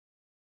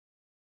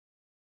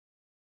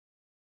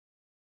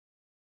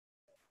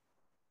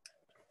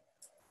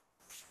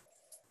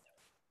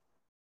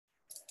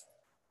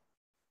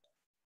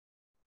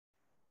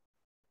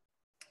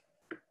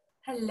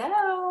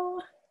Hello.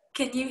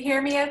 Can you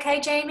hear me okay,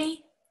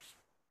 Jamie?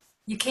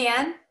 You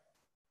can?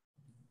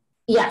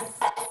 Yes.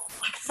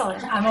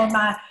 Excellent. I'm on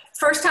my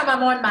first time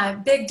I'm on my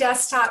big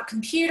desktop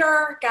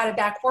computer, got it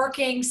back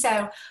working,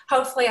 so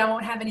hopefully I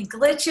won't have any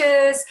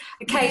glitches.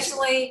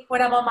 Occasionally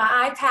when I'm on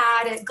my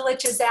iPad, it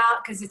glitches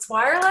out because it's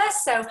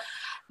wireless, so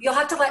you'll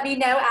have to let me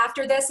know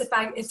after this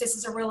if this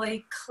is a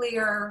really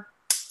clear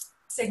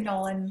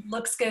signal and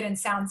looks good and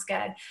sounds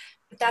good.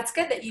 But that's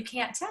good that you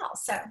can't tell.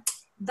 So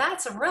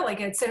that's really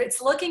good. So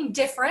it's looking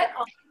different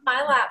on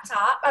my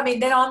laptop. I mean,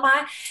 than on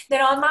my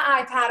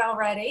iPad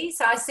already.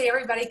 So I see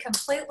everybody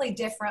completely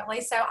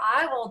differently. So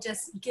I will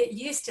just get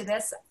used to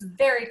this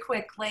very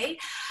quickly.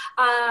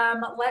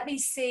 Let me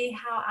see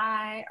how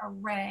I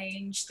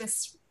arrange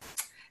this.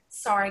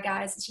 Sorry,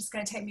 guys. It's just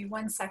going to take me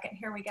 1 second.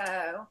 Here we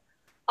go.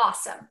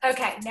 Awesome.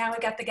 Okay, now we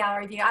got the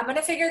gallery view. I'm going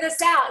to figure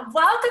this out.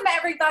 Welcome,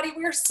 everybody.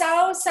 We're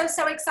so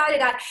excited.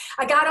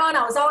 I got on.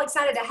 I was all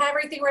excited to have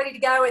everything ready to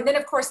go. And then,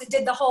 of course, it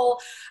did the whole,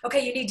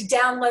 okay, you need to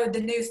download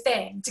the new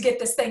thing to get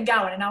this thing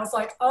going. And I was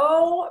like,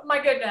 oh,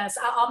 my goodness.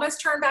 I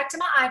almost turned back to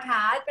my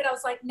iPad, but I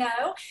was like,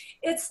 no,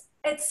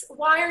 it's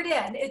wired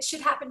in. It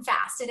should happen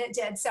fast, and it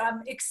did. So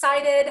I'm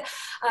excited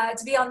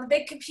to be on the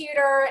big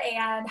computer,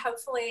 and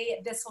hopefully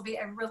this will be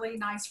a really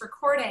nice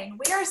recording.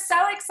 We are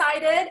so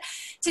excited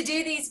to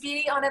do these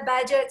beauty on a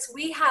budgets.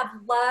 We have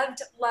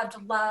loved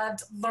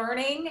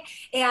learning,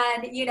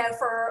 and you know,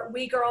 for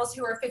we girls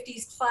who are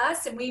 50s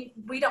plus, and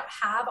we don't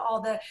have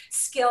all the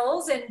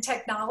skills and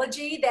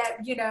technology that,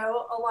 you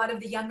know, a lot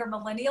of the younger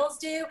millennials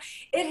do.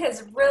 It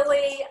has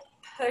really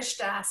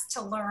pushed us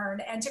to learn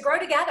and to grow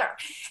together.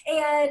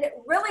 And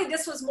really,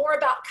 this was more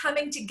about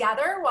coming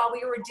together while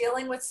we were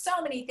dealing with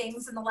so many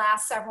things in the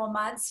last several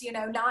months, you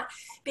know, not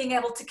being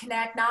able to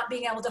connect, not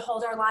being able to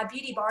hold our live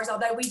beauty bars,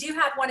 although we do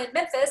have one in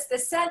Memphis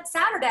this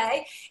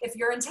Saturday. If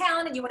you're in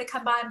town and you want to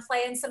come by and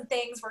play in some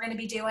things, we're going to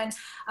be doing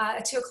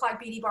a 2 o'clock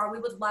beauty bar. We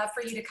would love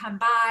for you to come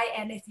by.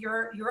 And if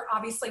you're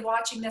obviously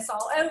watching this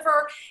all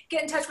over,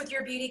 get in touch with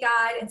your beauty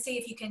guide and see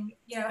if you can,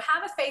 you know,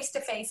 have a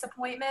face-to-face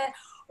appointment,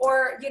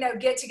 or, you know,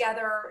 get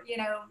together, you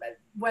know,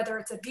 whether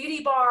it's a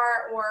beauty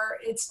bar or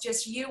it's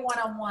just you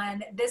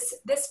one-on-one.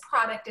 This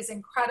product is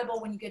incredible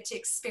when you get to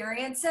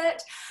experience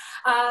it.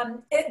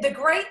 The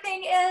great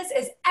thing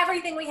is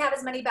everything we have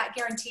is money back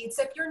guaranteed.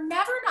 So if you're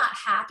never not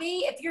happy,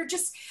 if you're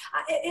just,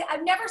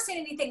 I've never seen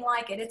anything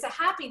like it. It's a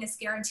happiness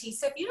guarantee.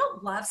 So if you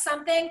don't love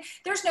something,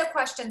 there's no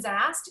questions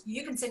asked.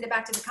 You can send it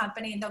back to the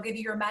company and they'll give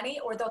you your money,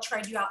 or they'll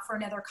trade you out for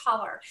another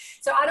color.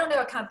 So I don't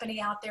know a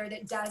company out there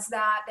that does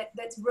that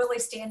really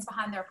stands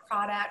behind their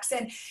products.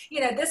 And, you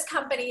know, this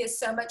company is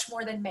so much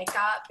more than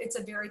makeup. It's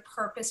a very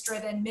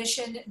purpose-driven,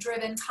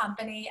 mission-driven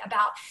company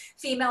about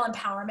female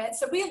empowerment.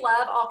 So we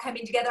love all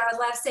coming together. I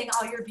love seeing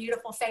all your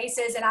beautiful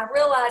faces. And I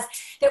realize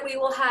that we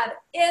will have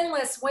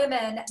endless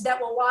women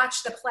that will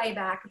watch the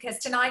playback, because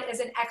tonight is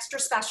an extra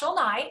special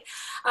night.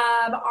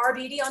 Our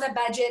Beauty on a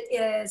Budget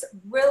is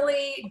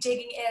really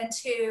digging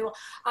into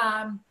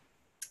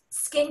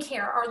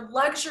skincare, our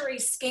luxury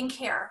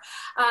skincare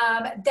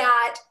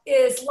that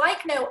is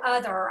like no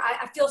other.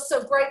 I feel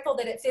so grateful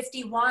that at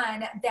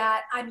 51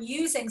 that I'm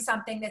using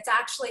something that's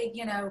actually,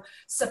 you know,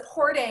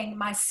 supporting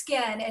my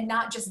skin and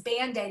not just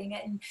band-aiding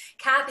it. And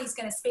Kathy's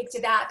going to speak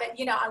to that. But,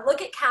 you know, I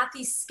look at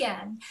Kathy's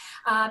skin,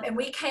 and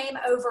we came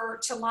over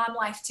to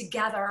LimeLife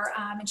together,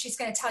 and she's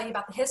going to tell you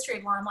about the history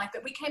of LimeLife,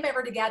 but we came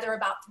over together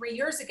about 3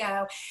 years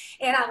ago,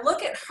 and I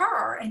look at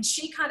her, and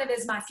she kind of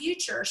is my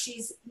future.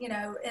 She's, you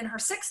know, in her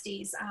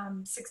 60s,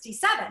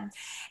 67,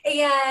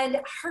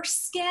 and her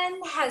skin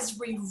has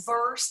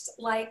reversed.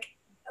 Like,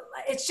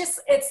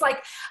 it's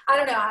like, I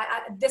don't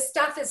know, this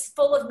stuff is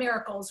full of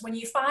miracles. When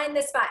you find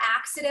this by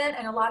accident,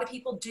 and a lot of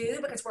people do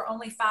because we're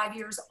only 5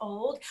 years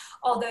old,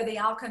 although the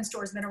Alcone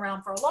store has been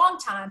around for a long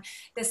time,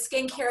 the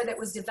skincare that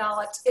was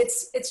developed,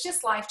 it's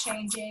just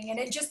life-changing, and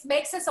it just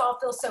makes us all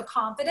feel so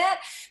confident,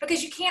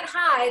 because you can't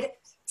hide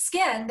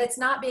skin that's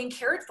not being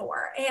cared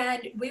for.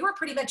 And we were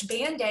pretty much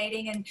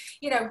band-aiding, and,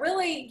 you know,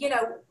 really, you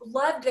know,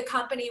 loved the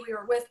company we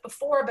were with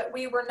before, but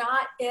we were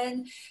not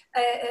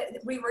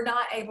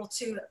able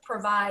to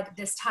provide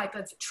this type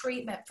of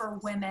treatment for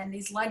women,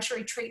 these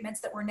luxury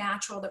treatments that were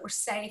natural, that were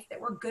safe, that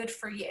were good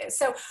for you.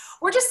 So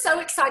we're just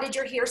so excited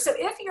you're here. So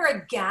if you're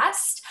a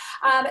guest,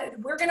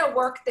 we're going to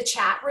work the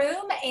chat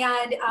room.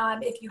 And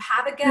if you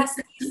have a guest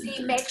that you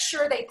see, make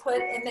sure they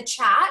put in the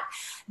chat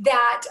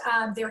that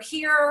they're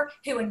here,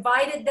 who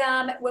invited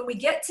them. When we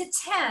get to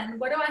 10,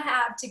 what do I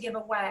have to give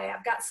away?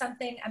 I've got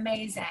something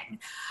amazing.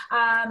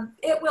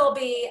 It will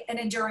be an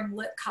enduring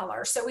lip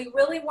color. So we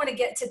really want to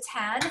get to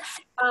 10.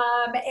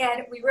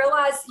 And we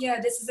realized,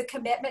 this is a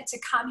commitment to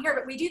come here,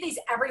 but we do these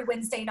every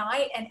Wednesday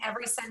night and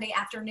every Sunday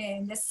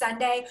afternoon. This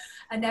Sunday,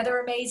 another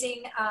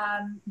amazing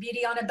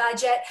beauty on a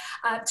budget.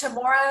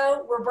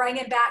 Tomorrow, we're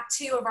bringing back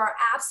two of our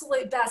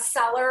absolute best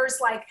sellers.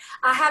 Like,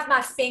 I have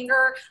my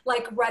finger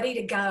like ready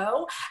to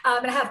go.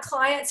 And I have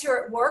clients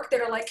here at work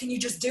that are like, can you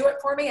just do it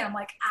for me? And I'm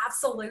like,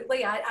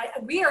 absolutely.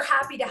 We are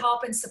happy to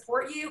help and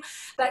support you.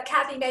 But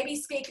Kathy, maybe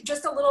speak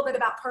just a little bit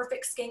about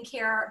Perfect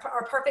Skincare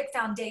or Perfect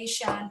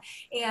Foundation.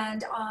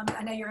 And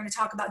I know you're going to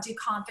talk about Do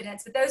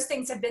Confidence, but those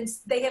things have been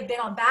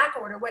on back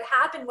order. What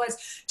happened was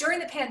during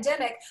the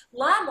pandemic,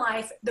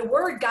 LimeLife, the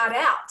word got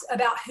out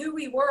about who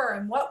we were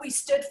and what we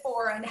stood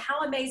for and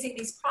how amazing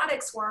these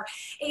products were.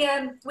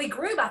 And we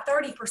grew by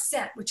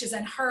 30%, which is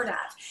unheard of.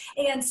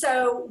 And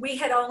so we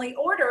had only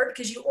ordered,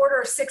 because you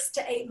order 6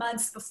 to 8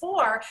 months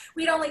before,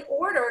 we'd only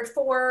ordered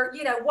for,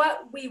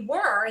 what we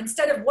were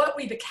instead of what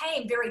we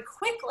became very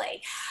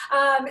quickly.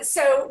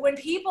 So when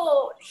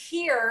people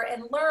hear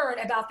and learn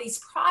about these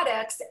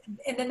products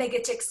and then they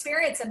get to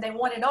experience them, they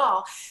want it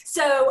all.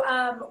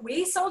 So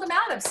we sold them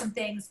out of some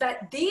things, but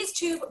these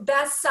two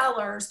best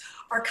sellers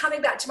are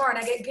coming back tomorrow, and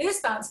I get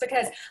goosebumps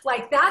because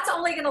like that's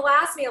only going to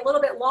last me a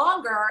little bit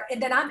longer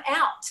and then I'm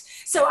out.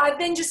 So I've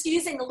been just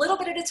using a little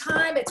bit at a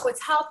time. It's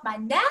what's helped my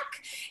neck.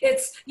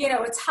 It's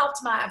helped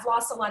I've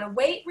lost a lot of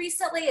weight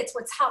recently. It's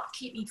what's helped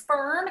keep me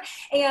firm.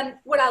 And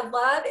what I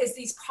love is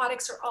these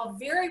products are all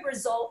very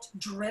result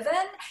driven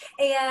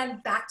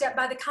and backed up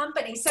by the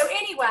company. So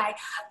anyway,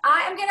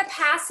 I am going to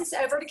pass this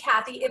over to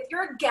Kathy. If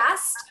you're a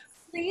guest,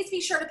 please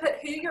be sure to put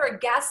who you're a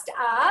guest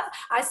of.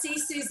 I see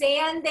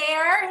Suzanne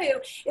there,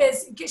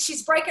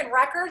 she's breaking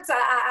records.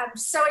 I'm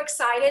so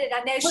excited, and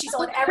I know she's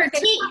on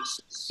everything.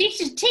 She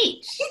should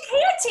teach. You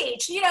can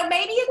teach.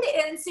 Maybe at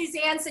the end,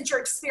 Suzanne, since you're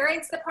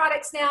experienced the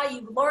products now,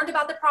 you've learned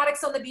about the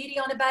products on the Beauty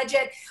on a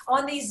Budget,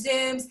 on these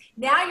Zooms,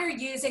 now you're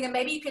using them.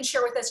 Maybe you can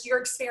share with us your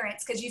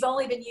experience because you've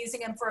only been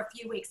using them for a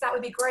few weeks. That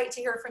would be great to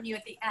hear from you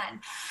at the end.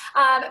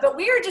 But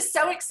we are just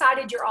so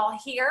excited you're all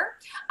here.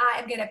 I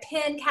am going to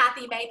pin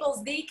Kathy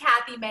Maples, the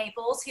Kathy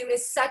Maples, who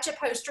is such a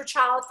poster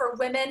child for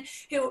women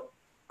who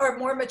are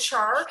more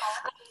mature,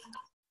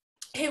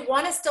 who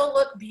want to still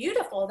look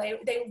beautiful.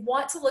 They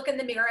want to look in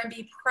the mirror and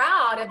be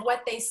proud of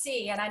what they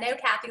see. And I know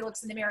Kathy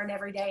looks in the mirror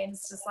every day and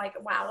it's just like,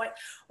 wow,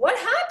 what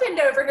happened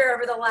over here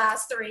over the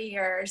last 3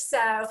 years?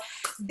 So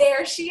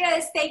there she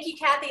is. Thank you,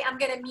 Kathy. I'm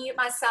going to mute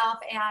myself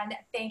and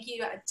thank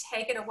you.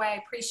 Take it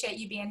away. Appreciate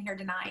you being here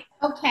tonight.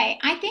 Okay.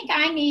 I think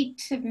I need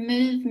to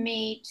move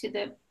me to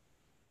the,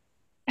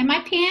 am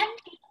I pinned?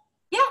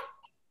 Yeah.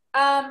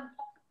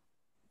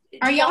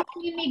 Are y'all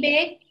seeing me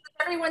big?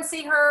 Does everyone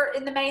see her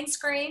in the main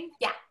screen?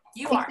 Yeah.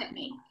 You are.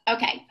 Me.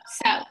 Okay,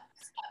 so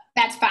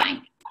that's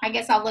fine. I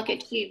guess I'll look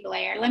at you,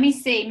 Blair. Let me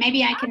see.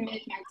 Maybe I can move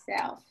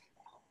myself.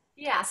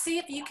 Yeah, see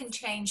if you can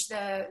change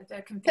the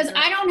computer. Because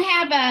I don't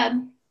have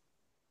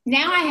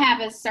now I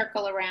have a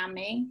circle around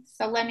me.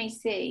 So let me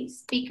see.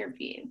 Speaker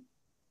view.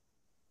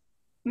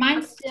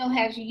 Mine still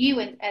has you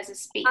as a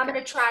speaker. I'm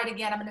going to try it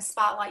again. I'm going to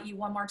spotlight you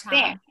one more time.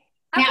 There.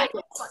 Okay.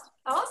 Now,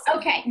 awesome.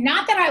 Okay,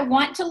 not that I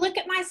want to look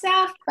at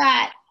myself,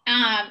 but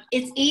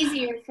it's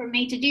easier for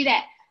me to do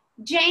that.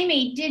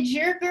 Jamie, did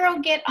your girl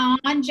get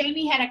on?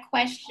 Jamie had a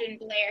question,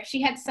 Blair.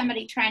 She had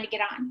somebody trying to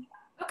get on.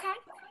 Okay.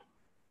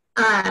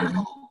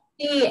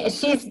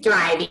 She's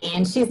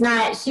driving. She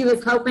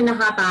was hoping to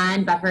hop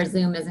on, but her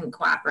Zoom isn't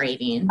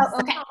cooperating. Oh,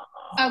 okay.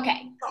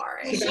 Okay.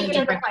 Sorry. She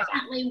would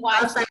definitely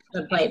watch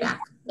the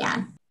playback.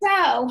 Yeah.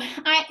 So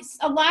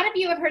a lot of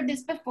you have heard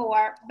this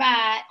before,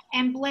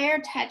 and Blair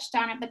touched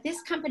on it, but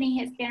this company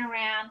has been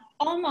around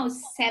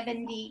almost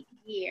 70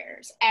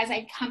 years as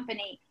a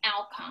company,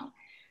 Alcone.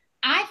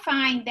 I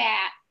find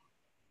that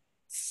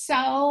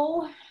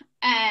so,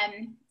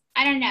 I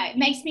don't know, it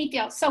makes me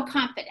feel so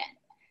confident.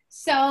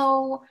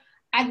 So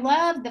I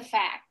love the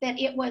fact that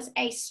it was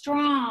a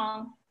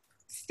strong,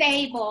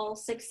 stable,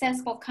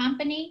 successful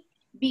company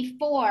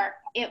before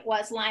it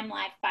was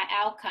LimeLife by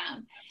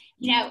Alcone.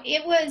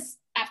 It was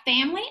a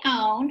family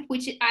owned,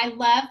 which I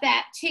love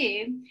that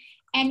too.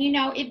 And,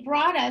 it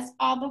brought us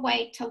all the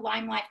way to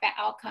LimeLife by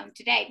Alcone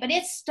today. But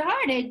it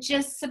started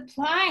just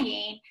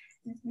supplying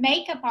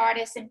makeup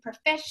artists and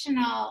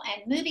professional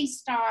and movie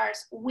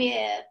stars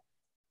with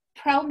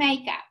pro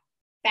makeup.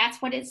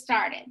 That's what it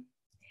started.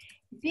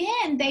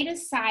 Then they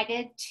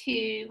decided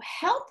to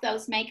help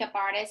those makeup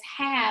artists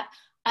have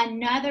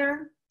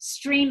another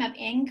stream of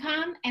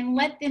income and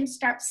let them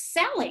start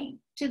selling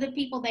to the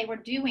people they were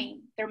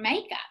doing their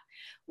makeup,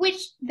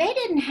 which they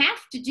didn't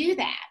have to do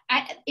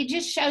that. It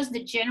just shows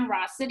the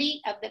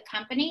generosity of the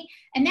company,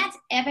 and that's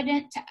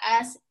evident to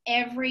us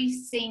every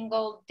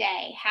single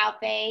day, how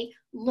they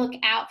look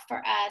out for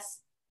us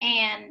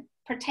and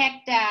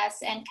protect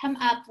us and come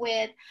up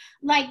with,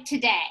 like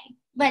today,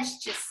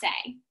 let's just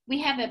say,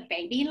 we have a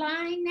baby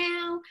line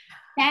now.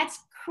 That's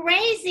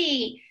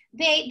crazy.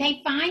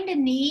 They find a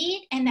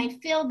need and they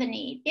fill the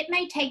need. It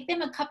may take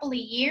them a couple of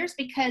years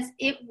because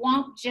it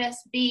won't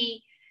just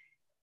be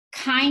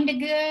kind of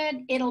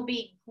good, it'll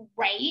be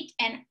great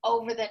and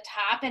over the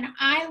top. And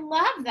I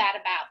love that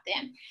about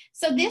them.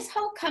 So this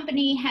whole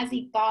company has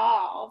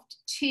evolved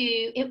to,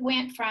 it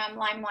went from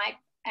Limelight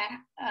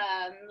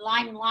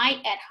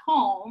at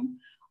home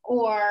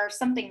or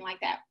something like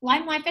that.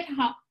 LimeLife at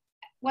home.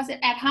 Was it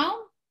at home?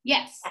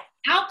 Yes.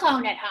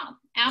 Alcone at home.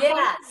 Alcone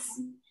Yes. at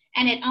home.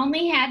 And it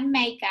only had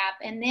makeup,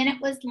 and then it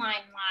was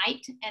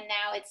Limelight, and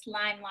now it's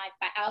LimeLife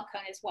by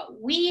Alcone is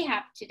what we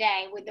have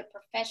today with the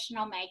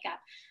professional makeup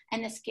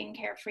and the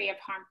skincare free of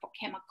harmful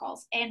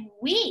chemicals. And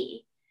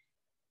we,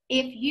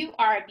 if you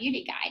are a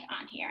beauty guide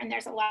on here, and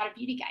there's a lot of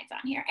beauty guides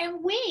on here,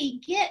 and we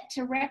get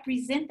to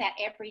represent that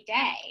every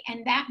day,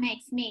 and that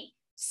makes me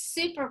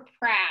super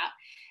proud.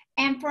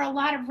 And for a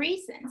lot of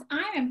reasons,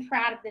 I am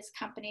proud of this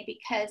company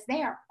because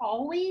they are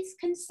always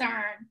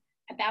concerned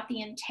about the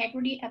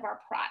integrity of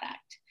our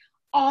product.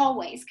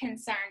 Always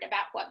concerned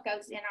about what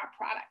goes in our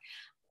product.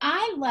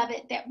 I love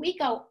it that we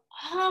go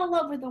all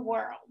over the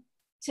world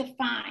to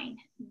find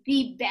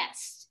the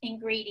best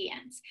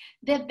ingredients,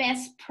 the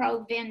best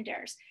pro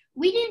vendors.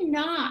 We do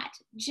not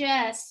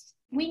just,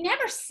 we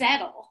never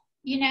settle.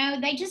 You know,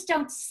 they just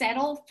don't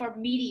settle for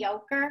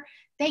mediocre.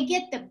 They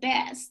get the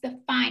best, the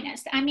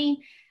finest. I mean,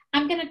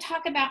 I'm going to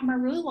talk about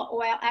marula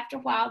oil after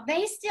a while.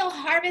 They still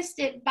harvest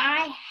it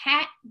by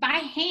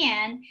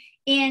hand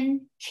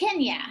in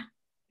Kenya.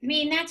 I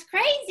mean, that's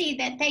crazy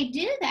that they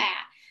do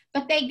that,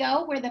 but they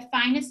go where the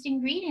finest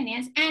ingredient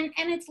is, and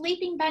it's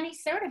Leaping Bunny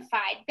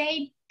certified.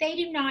 They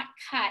do not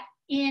cut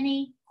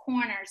any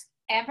corners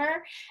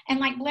ever. And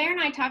like Blair and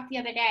I talked the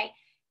other day,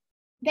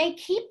 they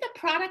keep the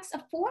products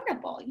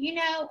affordable. You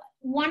know,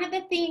 one of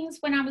the things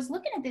when I was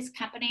looking at this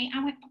company,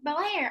 I went,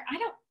 Blair,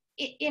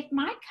 if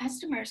my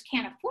customers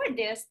can't afford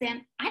this,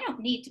 then I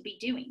don't need to be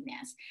doing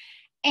this.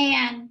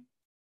 And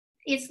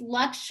it's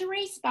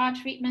luxury spa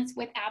treatments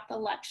without the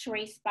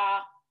luxury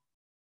spa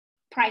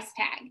price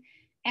tag.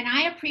 And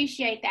I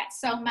appreciate that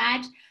so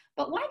much.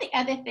 But one of the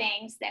other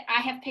things that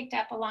I have picked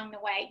up along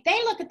the way,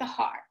 they look at the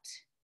heart.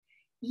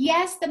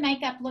 Yes, the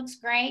makeup looks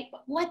great,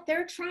 but what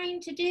they're trying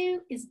to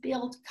do is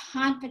build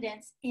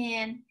confidence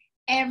in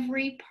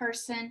every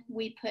person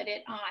we put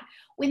it on.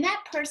 When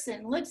that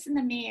person looks in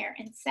the mirror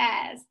and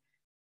says,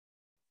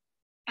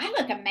 I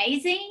look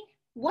amazing,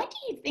 what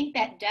do you think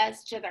that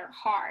does to their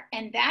heart?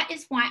 And that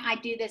is why I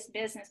do this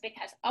business,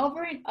 because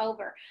over and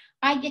over,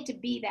 I get to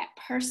be that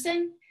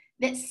person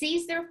that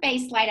sees their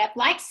face light up,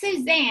 like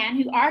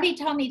Suzanne, who already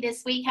told me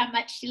this week how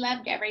much she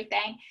loved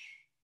everything.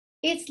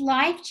 It's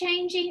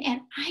life-changing,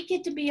 and I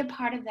get to be a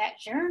part of that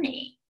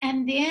journey.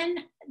 And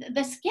then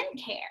the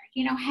skincare,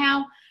 you know,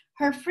 how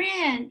her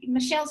friend,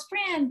 Michelle's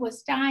friend,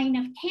 was dying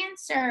of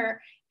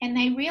cancer, and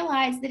they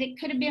realized that it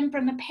could have been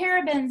from the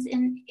parabens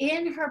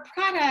in her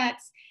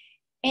products.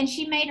 And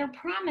she made her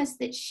promise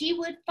that she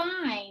would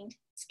find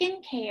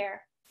skincare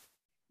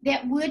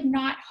that would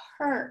not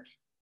hurt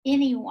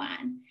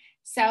anyone.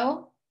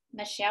 So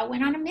Michelle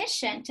went on a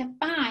mission to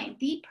find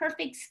the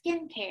perfect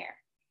skincare,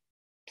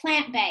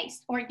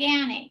 plant-based,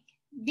 organic,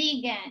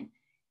 vegan,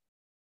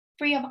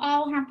 free of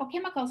all harmful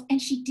chemicals.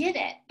 And she did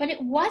it, but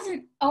it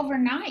wasn't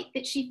overnight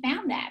that she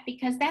found that,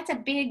 because that's a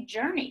big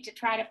journey to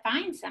try to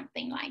find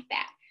something like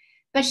that.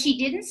 But she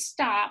didn't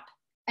stop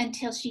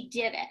until she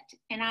did it.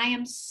 And I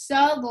am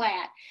so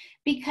glad,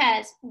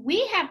 because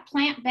we have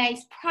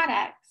plant-based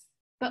products,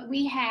 but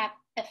we have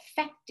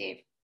effective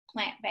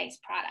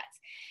plant-based products.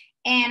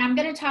 And I'm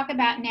going to talk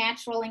about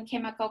natural and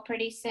chemical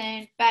pretty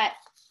soon, but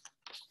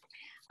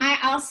I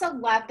also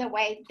love the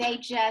way they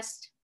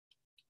just,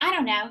 I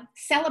don't know,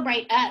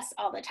 celebrate us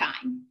all the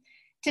time.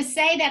 To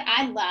say that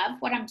I love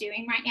what I'm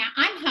doing right now.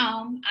 I'm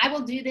home. I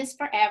will do this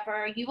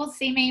forever. You will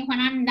see me when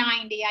I'm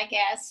 90, I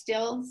guess,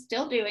 still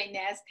doing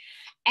this.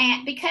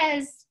 And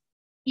because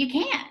you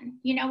can,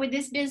 you know, with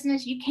this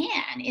business, you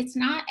can. It's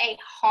not a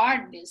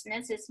hard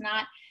business. It's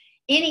not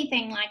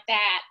anything like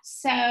that.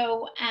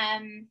 So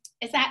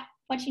is that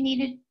what you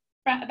needed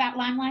about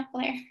LimeLife,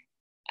 Blair?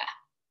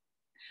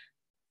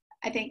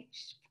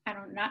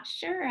 I'm not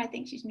sure. I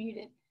think she's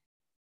muted.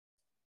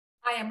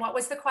 I am. What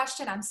was the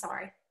question? I'm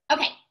sorry.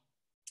 Okay.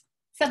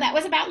 So that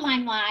was about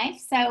LimeLife.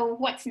 So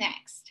what's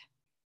next?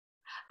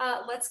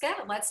 Let's go.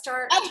 Let's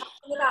start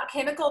talking about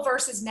chemical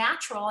versus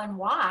natural and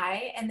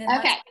why, and then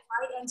let's get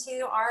right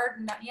into our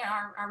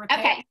repair.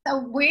 Okay, so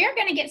we're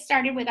going to get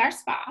started with our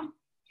spa,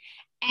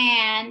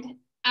 and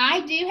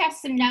I do have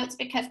some notes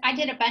because I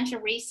did a bunch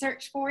of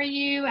research for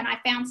you, and I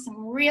found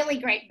some really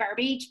great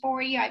verbiage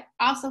for you. I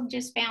also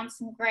just found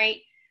some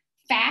great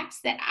facts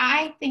that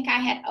I think I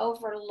had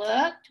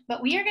overlooked,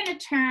 but we are going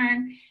to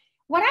turn.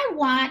 What I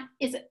want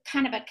is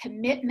kind of a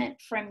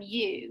commitment from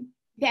you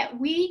that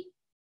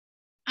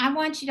I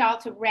want you all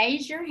to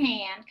raise your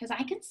hand, because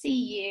I can see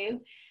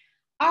you.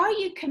 Are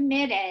you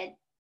committed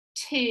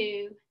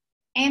to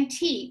and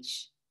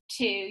teach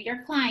to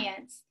your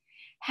clients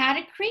how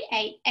to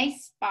create a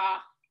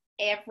spa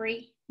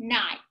every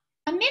night?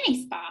 A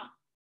mini spa,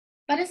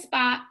 but a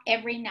spa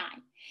every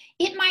night.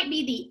 It might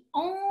be the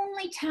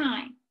only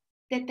time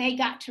that they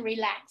got to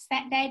relax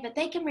that day, but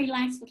they can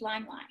relax with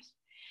LimeLife.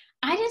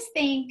 I just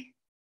think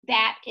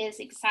that is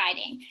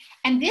exciting.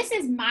 And this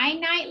is my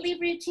nightly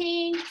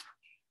routine.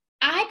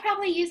 I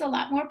probably use a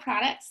lot more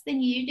products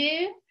than you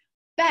do,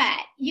 but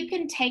you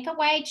can take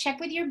away, check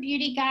with your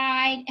beauty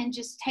guide and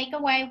just take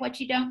away what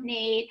you don't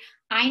need.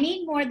 I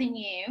need more than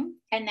you,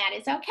 and that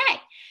is okay.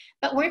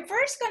 But we're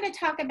first going to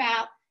talk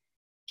about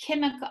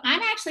chemical.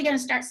 I'm actually going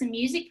to start some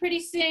music pretty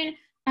soon.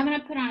 I'm going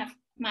to put on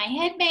my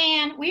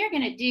headband. We are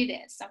going to do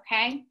this,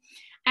 okay?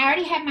 I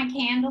already have my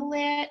candle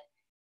lit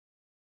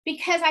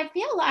because I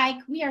feel like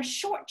we are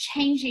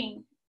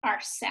shortchanging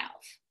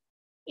ourselves.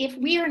 If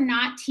we are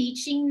not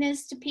teaching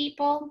this to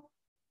people,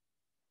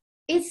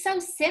 it's so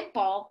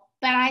simple,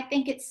 but I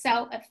think it's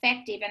so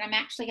effective. And I'm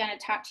actually going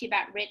to talk to you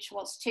about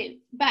rituals too.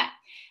 But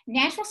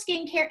natural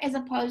skincare as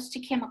opposed to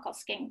chemical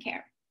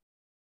skincare.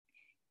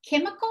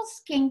 Chemical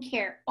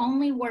skincare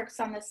only works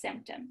on the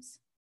symptoms.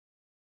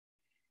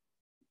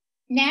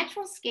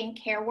 Natural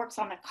skincare works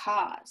on the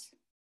cause.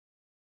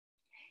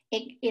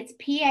 It's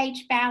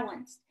pH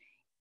balanced.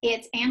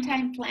 It's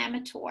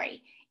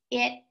anti-inflammatory.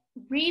 It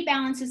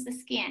rebalances the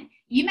skin.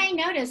 You may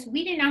notice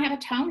we do not have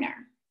a toner,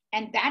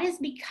 and that is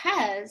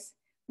because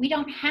we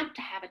don't have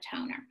to have a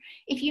toner.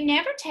 If you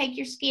never take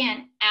your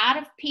skin out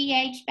of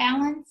pH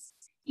balance,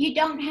 you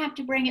don't have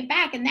to bring it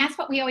back. And that's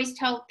what we always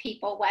told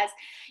people was,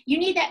 you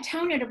need that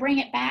toner to bring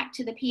it back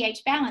to the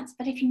pH balance.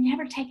 But if you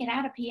never take it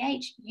out of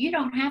pH, you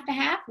don't have to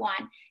have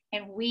one.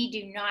 And we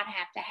do not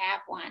have to have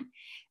one.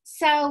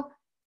 So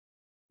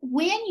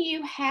when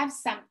you have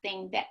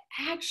something that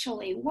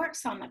actually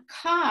works on the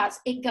cause,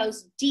 it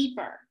goes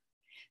deeper.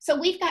 So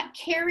we've got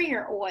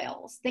carrier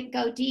oils that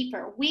go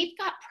deeper. We've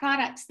got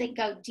products that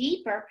go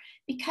deeper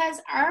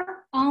because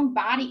our own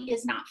body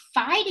is not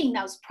fighting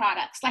those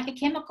products like a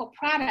chemical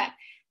product.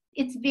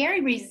 It's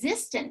very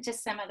resistant to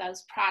some of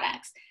those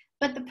products.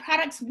 But the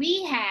products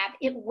we have,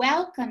 it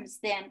welcomes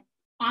them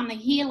on the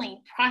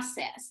healing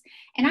process.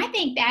 And I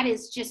think that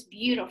is just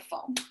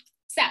beautiful.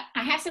 So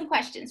I have some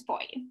questions for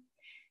you.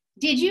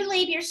 Did you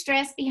leave your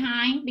stress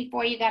behind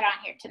before you got on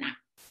here tonight?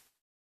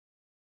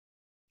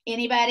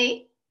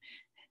 Anybody?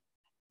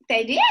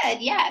 They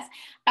did, yes.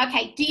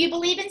 Okay, do you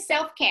believe in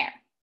self-care?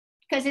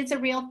 Because it's a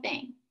real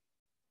thing.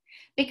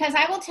 Because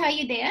I will tell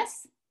you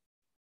this,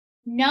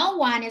 no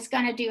one is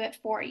going to do it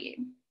for you.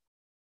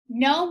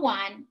 No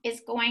one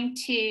is going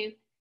to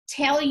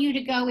tell you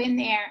to go in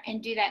there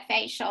and do that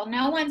facial.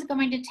 No one's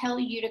going to tell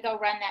you to go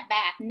run that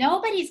bath.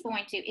 Nobody's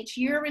going to. It's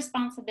your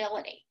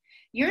responsibility.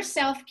 Your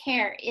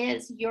self-care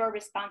is your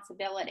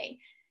responsibility.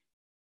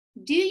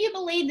 Do you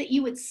believe that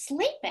you would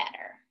sleep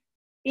better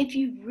if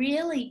you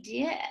really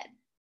did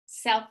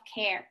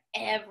self-care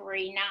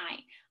every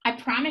night? I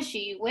promise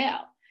you, you will.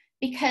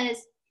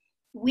 Because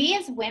we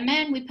as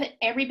women, we put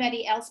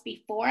everybody else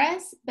before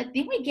us, but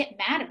then we get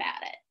mad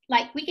about it.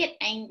 Like, we get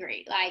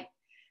angry. Like,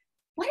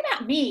 what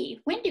about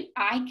me? When do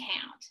I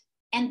count?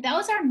 And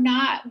those are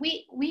not,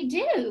 we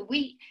do.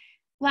 We,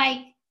 like,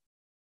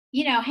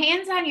 you know,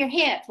 hands on your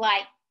hip,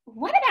 like,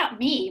 what about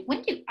me?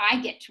 When do I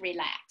get to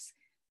relax?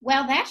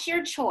 Well, that's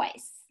your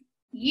choice.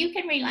 You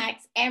can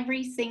relax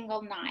every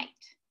single night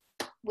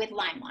with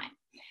LimeLife.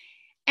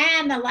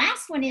 And the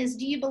last one is,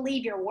 do you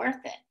believe you're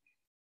worth it?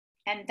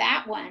 And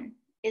that one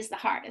is the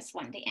hardest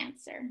one to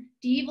answer.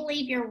 Do you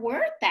believe you're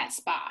worth that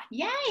spa?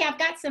 Yay, I've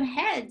got some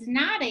heads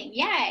nodding,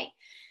 yay.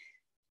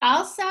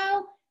 Also,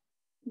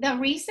 the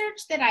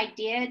research that I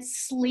did,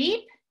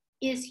 sleep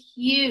is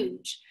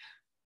huge.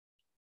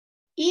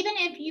 Even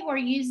if you are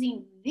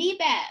using the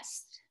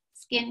best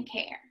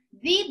skincare,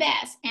 the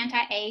best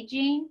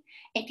anti-aging,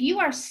 if you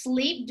are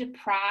sleep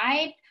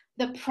deprived,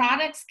 the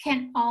products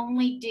can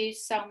only do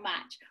so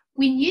much.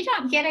 When you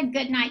don't get a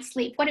good night's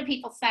sleep, what do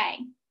people say?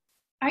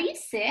 Are you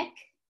sick?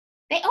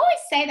 They always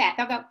say that.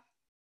 They'll go,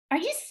 are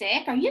you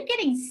sick? Are you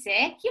getting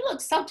sick? You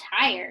look so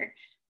tired,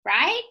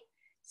 right?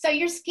 So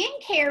your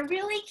skincare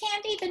really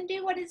can't even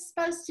do what it's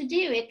supposed to do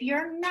if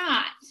you're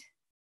not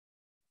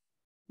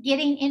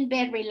getting in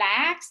bed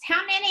relaxed.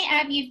 How many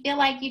of you feel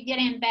like you get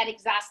in bed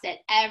exhausted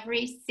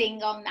every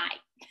single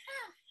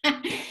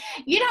night?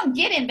 You don't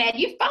get in bed,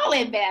 you fall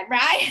in bed,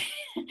 right?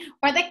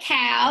 Or the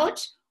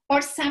couch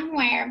or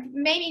somewhere,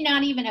 maybe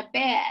not even a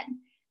bed.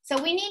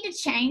 So we need to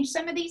change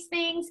some of these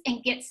things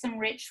and get some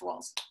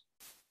rituals.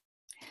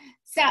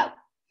 So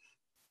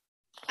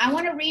I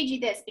want to read you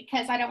this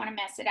because I don't want to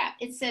mess it up.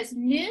 It says,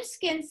 new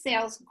skin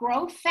cells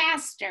grow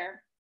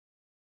faster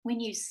when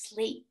you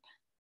sleep.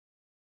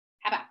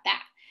 How about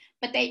that?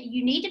 But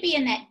you need to be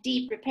in that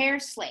deep repair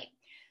sleep.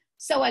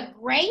 So a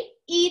great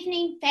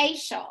evening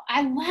facial,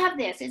 I love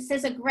this. It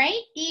says a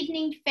great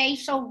evening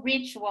facial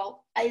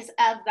ritual is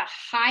of the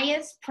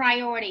highest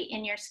priority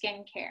in your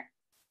skincare.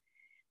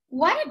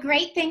 What a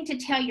great thing to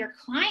tell your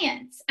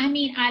clients. I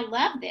mean, I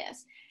love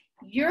this.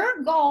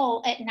 Your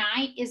goal at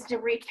night is to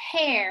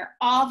repair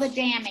all the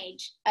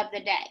damage of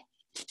the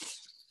day.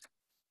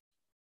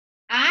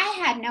 I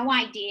had no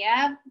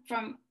idea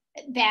from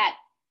that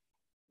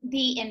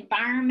the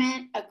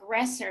environment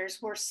aggressors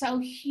were so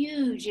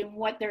huge in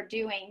what they're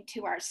doing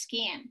to our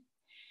skin.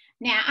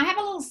 Now, I have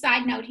a little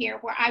side note here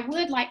where I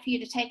would like for you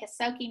to take a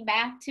soaking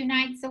bath 2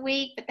 nights a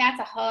week, but that's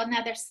a whole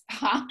nother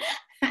spa.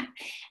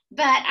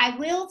 But I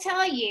will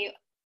tell you,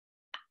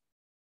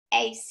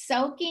 a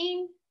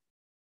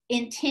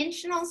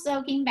intentional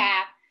soaking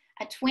bath,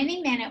 a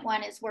 20-minute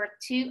one is worth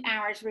 2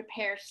 hours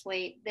repair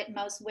sleep that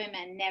most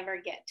women never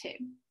get to.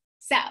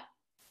 So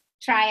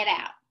try it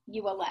out.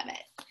 You will love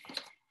it.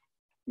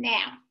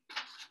 Now,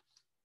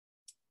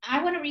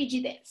 I want to read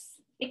you this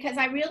because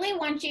I really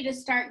want you to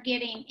start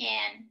getting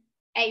in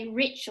a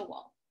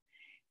ritual.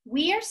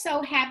 We are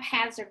so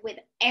haphazard with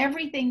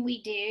everything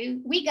we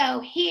do. We go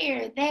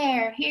here,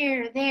 there,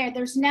 here, there.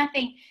 There's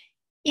nothing.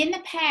 In the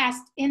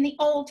past, in the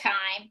old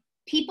time,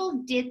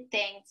 people did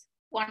things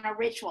on a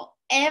ritual.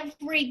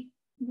 Every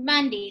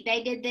Monday,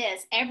 they did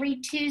this. Every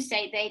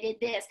Tuesday, they did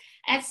this.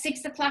 At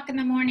 6 o'clock in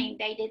the morning,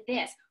 they did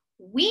this.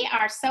 We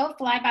are so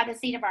fly by the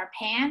seat of our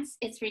pants,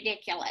 it's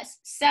ridiculous.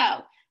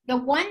 So the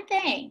one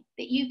thing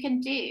that you can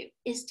do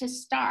is to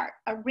start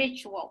a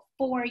ritual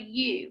for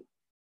you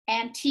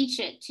and teach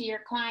it to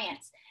your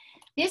clients.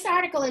 This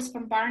article is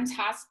from Barnes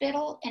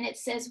Hospital, and it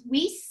says,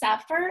 we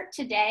suffer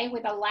today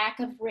with a lack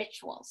of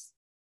rituals.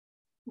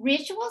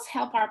 Rituals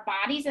help our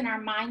bodies and our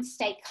minds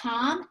stay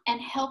calm and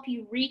help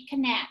you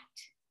reconnect.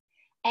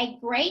 A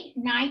great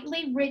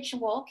nightly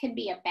ritual can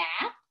be a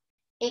bath.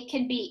 It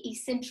can be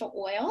essential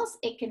oils.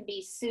 It can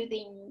be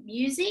soothing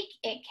music.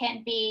 It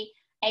can be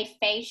a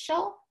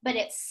facial, but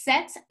it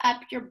sets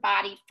up your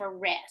body for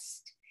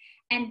rest.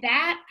 And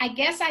that, I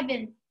guess I've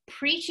been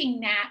preaching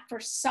that for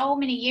so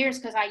many years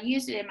because I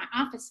used it in my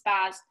office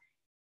spas.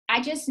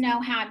 I just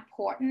know how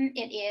important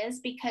it is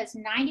because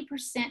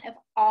 90% of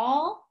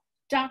all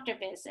doctor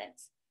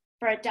visits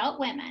for adult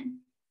women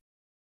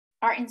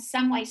are in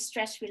some way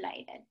stress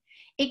related.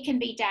 It can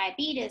be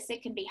diabetes,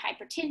 it can be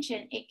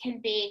hypertension, it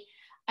can be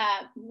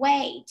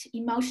weight,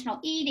 emotional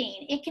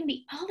eating, it can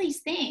be all these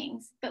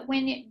things, but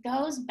when it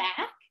goes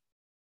back,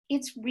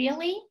 it's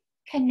really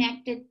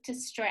connected to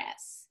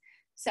stress.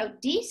 So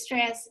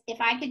de-stress,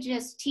 if I could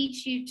just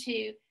teach you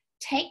to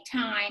take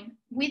time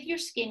with your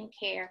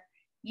skincare,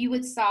 you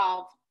would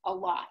solve a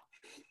lot.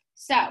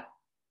 So,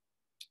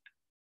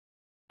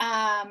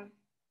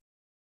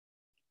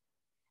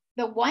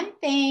 the one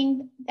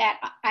thing that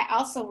I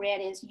also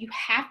read is you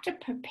have to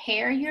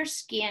prepare your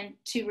skin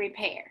to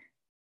repair.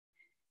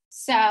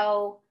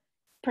 So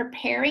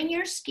preparing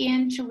your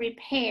skin to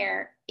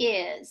repair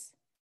is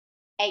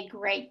a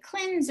great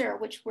cleanser,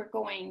 which we're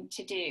going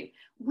to do.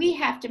 We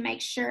have to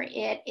make sure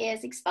it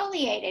is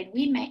exfoliated.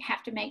 We may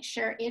have to make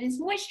sure it is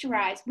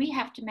moisturized. We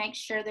have to make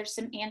sure there's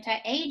some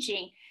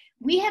anti-aging.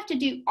 We have to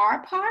do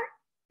our part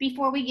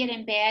before we get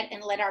in bed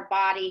and let our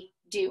body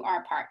do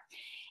our part.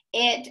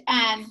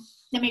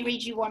 Let me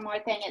read you one more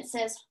thing. It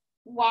says,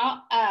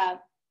 I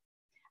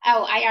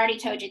already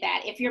told you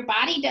that. If your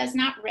body does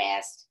not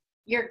rest,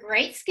 your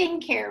great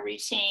skincare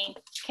routine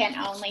can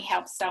only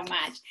help so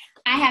much.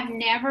 I have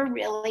never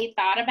really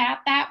thought about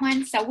that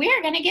one. So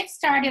we're going to get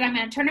started. I'm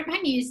going to turn up my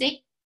music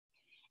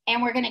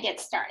and we're going to get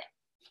started.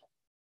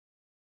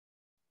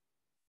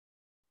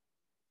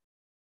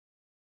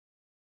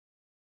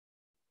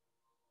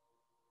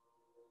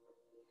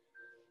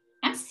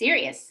 I'm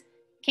serious.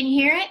 Can you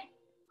hear it?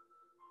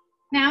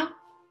 No?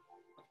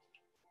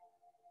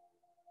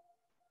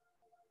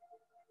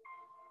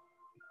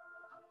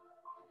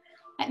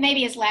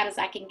 Maybe as loud as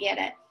I can get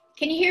it.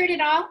 Can you hear it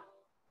at all?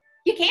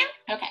 You can?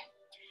 Okay.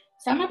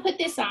 So I'm going to put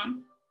this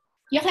on.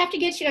 You'll have to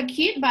get you a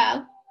cute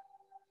bow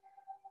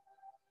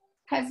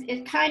because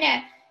it kind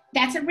of,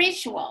 that's a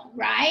ritual,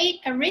 right?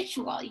 A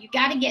ritual. You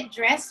got to get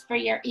dressed for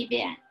your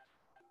event.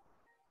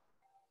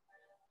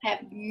 I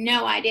have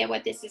no idea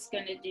what this is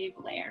going to do,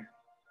 Blair.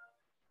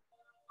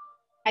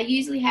 I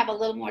usually have a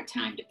little more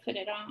time to put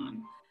it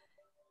on.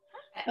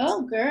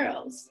 Oh,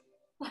 girls.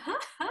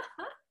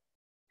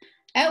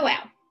 Oh,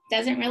 well.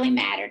 Doesn't really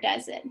matter,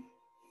 does it?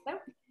 Nope.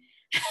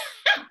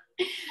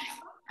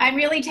 I'm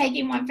really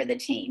taking one for the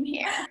team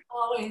here.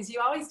 Always.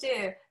 You always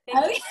do.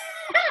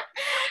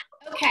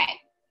 Okay.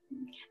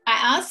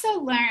 I also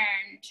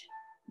learned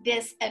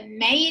this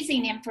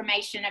amazing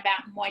information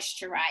about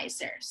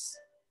moisturizers.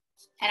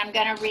 And I'm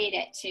going to read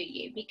it to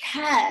you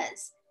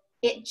because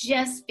it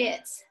just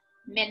fits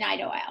midnight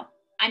oil.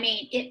 I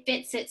mean, it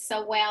fits it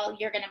so well,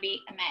 you're going to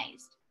be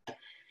amazed.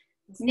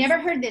 Never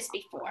heard this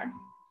before.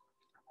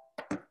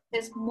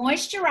 There's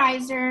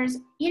moisturizers,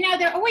 you know,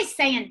 they're always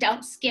saying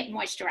don't skip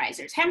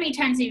moisturizers. How many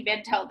times have you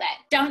been told that?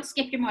 Don't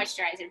skip your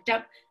moisturizer.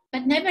 Don't.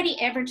 But nobody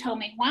ever told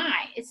me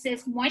why. It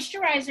says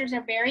moisturizers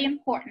are very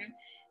important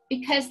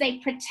because they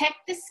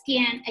protect the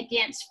skin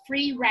against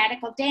free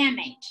radical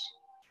damage,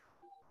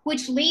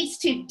 which leads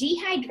to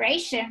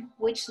dehydration,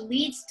 which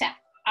leads to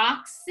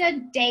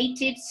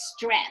oxidative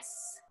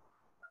stress.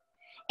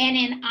 And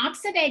in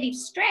oxidative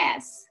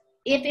stress,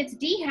 if it's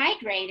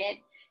dehydrated,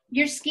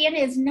 your skin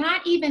is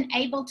not even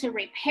able to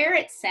repair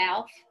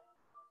itself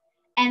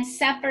and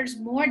suffers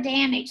more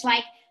damage.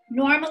 Like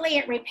normally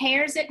it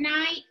repairs at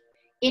night.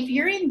 If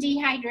you're in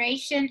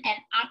dehydration and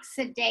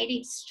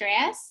oxidative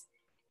stress,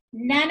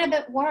 None of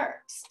it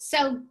works.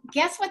 So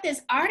guess what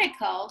this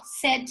article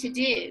said to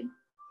do?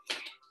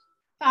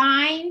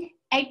 Find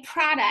a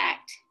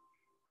product,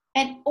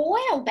 an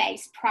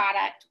oil-based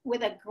product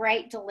with a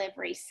great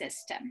delivery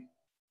system.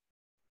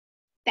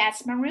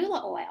 That's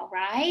marula oil,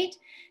 right?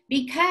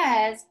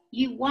 Because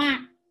you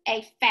want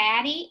a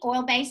fatty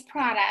oil-based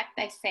product,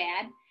 they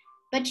said,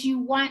 but you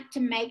want to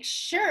make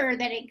sure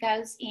that it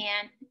goes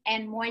in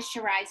and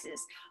moisturizes.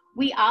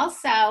 We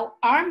also,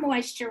 our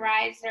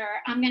moisturizer,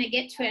 I'm going to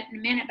get to it in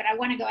a minute, but I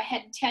want to go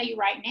ahead and tell you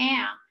right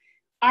now,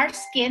 our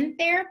skin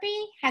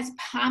therapy has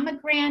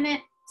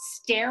pomegranate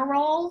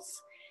sterols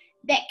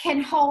that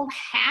can hold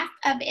half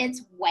of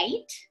its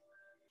weight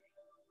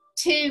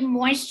to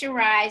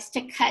moisturize,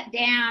 to cut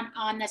down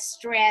on the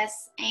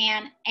stress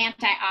and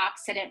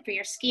antioxidant for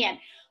your skin.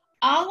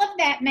 All of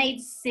that made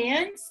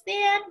sense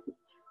then,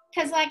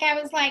 because like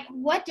I was like,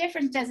 what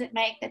difference does it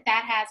make that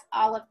that has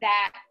all of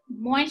that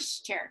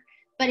moisture?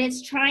 But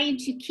it's trying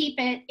to keep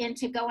it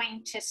into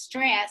going to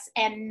stress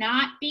and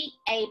not be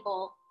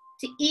able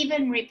to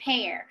even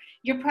repair.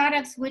 Your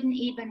products wouldn't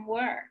even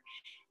work.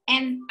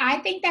 And I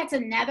think that's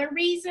another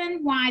reason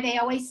why they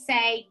always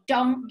say,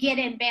 don't get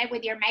in bed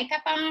with your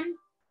makeup on.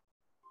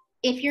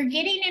 If you're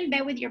getting in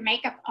bed with your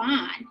makeup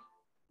on,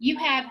 you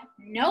have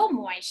no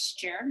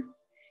moisture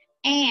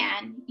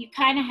and you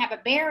kind of have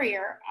a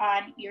barrier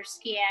on your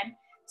skin.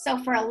 So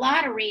for a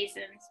lot of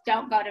reasons,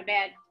 don't go to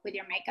bed with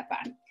your makeup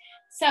on.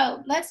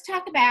 So let's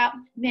talk about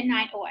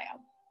midnight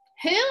oil.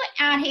 Who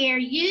out here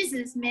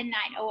uses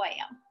midnight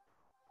oil?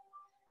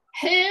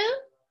 Who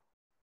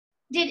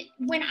did,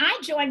 when I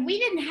joined, we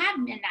didn't have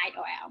midnight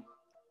oil.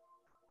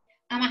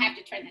 I'm gonna have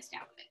to turn this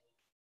down a bit.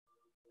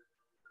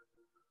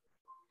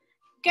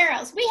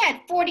 Girls, we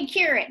had 40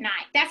 cure at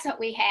night. That's what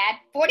we had,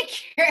 40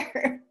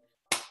 cure.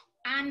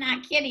 I'm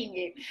not kidding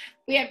you.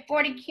 We had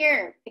 40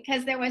 cure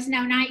because there was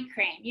no night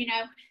cream. You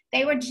know,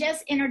 they were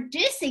just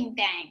introducing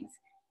things.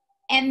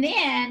 And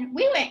then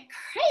we went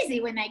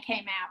crazy when they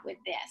came out with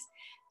this.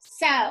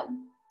 So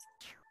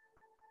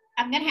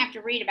I'm going to have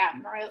to read about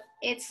marula.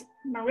 It's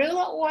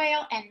marula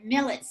oil and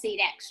millet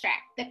seed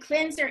extract. The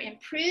cleanser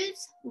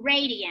improves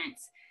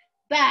radiance,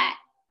 but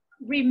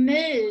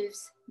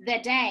removes the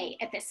day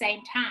at the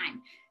same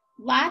time.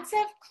 Lots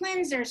of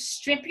cleansers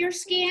strip your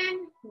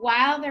skin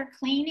while they're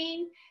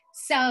cleaning,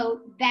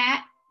 so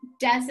that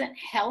doesn't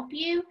help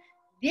you.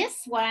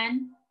 This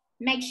one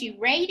makes you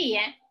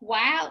radiant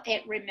while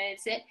it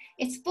removes it.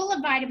 It's full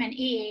of vitamin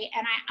E,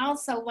 and I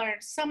also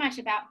learned so much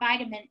about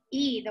vitamin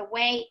E, the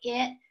way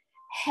it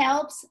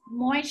helps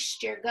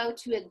moisture go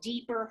to a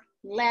deeper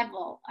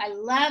level. I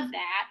love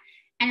that.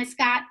 And it's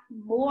got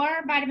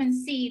more vitamin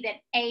C than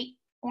 8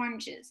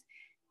 oranges.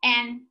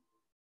 And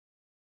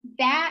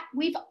that,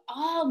 we've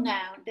all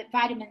known that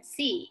vitamin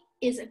C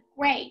is a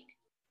great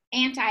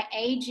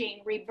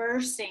anti-aging,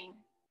 reversing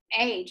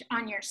age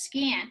on your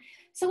skin.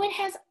 So it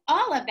has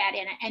all of that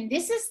in it. And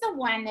this is the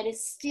one that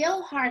is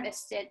still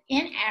harvested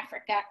in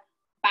Africa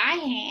by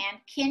hand,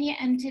 Kenya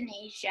and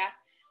Tunisia.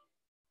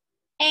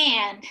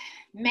 And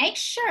make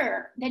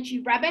sure that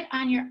you rub it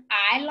on your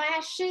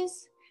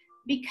eyelashes,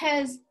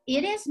 because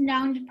it is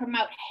known to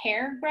promote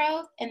hair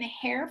growth, and the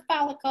hair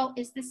follicle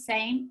is the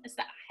same as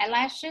the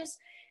eyelashes.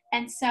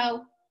 And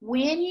so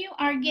when you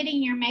are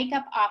getting your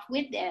makeup off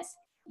with this,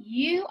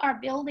 you are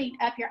building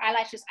up your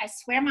eyelashes. I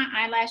swear my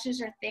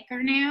eyelashes are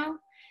thicker now.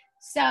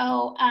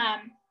 So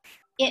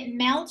it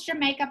melts your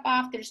makeup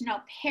off. There's no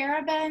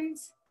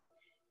parabens.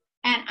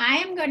 And I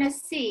am going to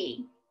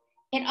see.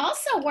 It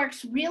also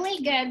works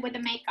really good with the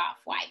make-off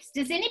wipes.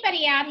 Does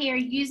anybody out here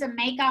use a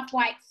make-off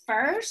wipe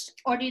first,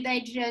 or do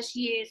they just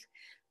use,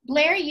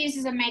 Blair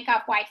uses a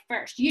make-off wipe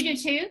first. You do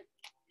too?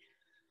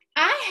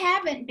 I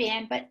haven't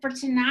been, but for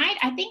tonight,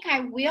 I think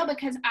I will,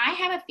 because I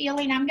have a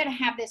feeling I'm going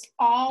to have this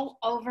all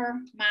over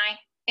my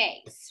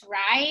face,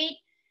 right?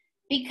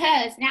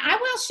 Because, now I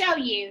will show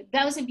you,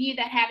 those of you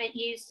that haven't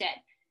used it.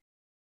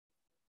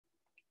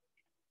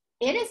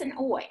 It is an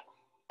oil.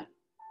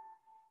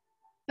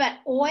 But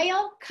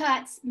oil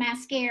cuts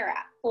mascara.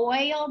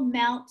 Oil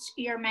melts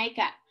your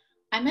makeup.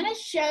 I'm going to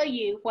show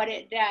you what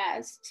it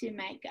does to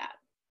makeup.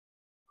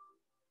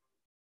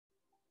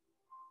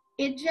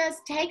 It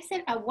just takes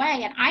it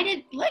away. And I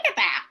didn't, look at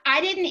that. I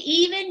didn't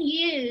even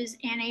use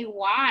any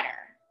water.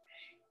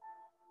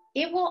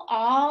 It will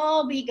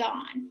all be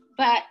gone.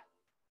 But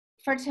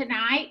for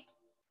tonight,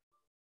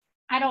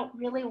 I don't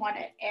really want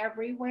it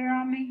everywhere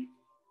on me.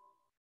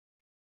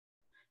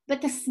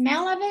 But the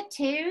smell of it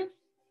too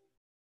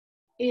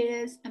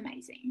is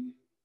amazing.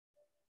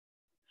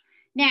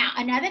 Now,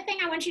 another thing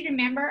I want you to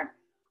remember,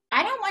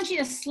 I don't want you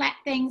to slap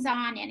things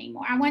on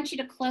anymore. I want you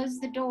to close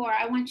the door.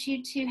 I want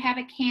you to have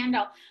a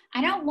candle.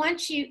 I don't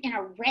want you in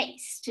a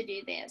race to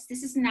do this.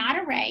 This is not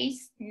a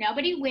race.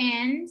 Nobody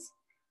wins.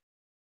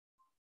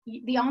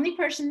 The only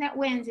person that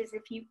wins is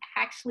if you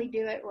actually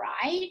do it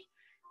right.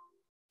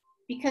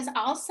 Because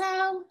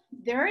also,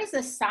 there is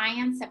a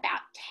science about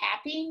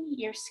tapping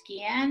your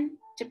skin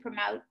to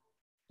promote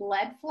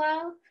blood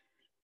flow.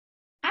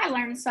 I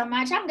learned so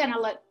much. I'm going to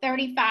look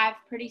 35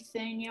 pretty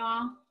soon,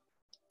 y'all.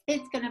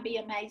 It's going to be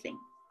amazing.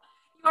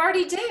 You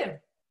already do.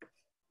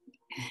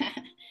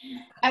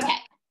 Okay.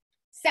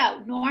 So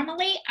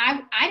normally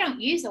I don't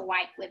use a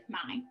wipe with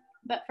mine,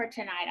 but for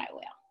tonight I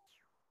will.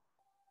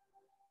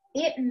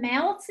 It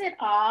melts it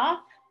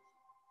off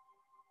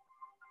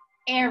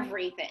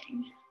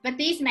everything. But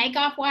these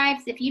make-off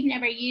wipes, if you've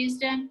never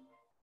used them,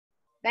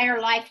 they are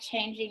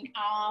life-changing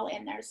all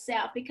in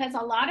themselves, because a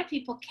lot of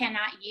people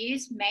cannot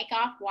use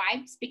make-off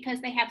wipes because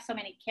they have so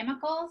many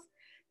chemicals,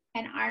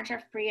 and ours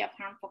are free of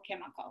harmful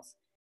chemicals.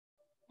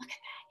 Look at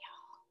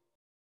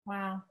that,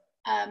 y'all.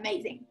 Wow.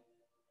 Amazing.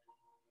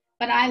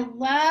 But I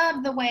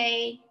love the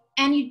way,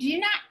 and you do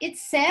not, it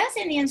says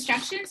in the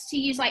instructions to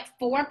use like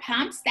 4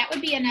 pumps. That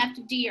would be enough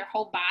to do your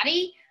whole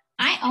body.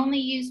 I only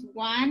use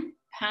 1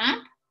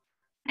 pump.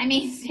 I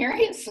mean,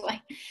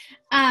 seriously.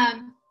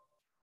 I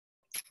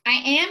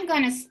am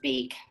going to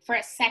speak for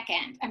a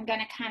second. I'm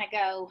going to kind of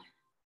go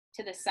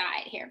to the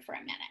side here for a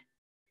minute.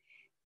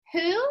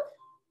 Who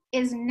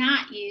is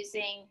not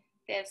using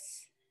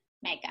this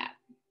makeup?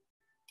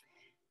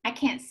 I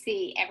can't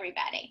see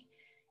everybody.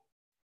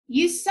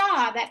 You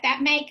saw that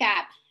that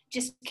makeup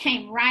just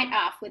came right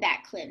off with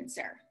that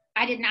cleanser.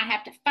 I did not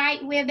have to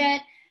fight with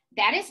it.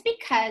 That is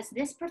because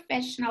this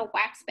professional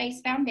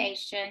wax-based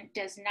foundation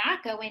does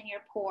not go in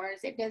your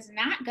pores. It does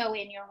not go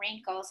in your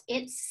wrinkles.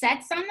 It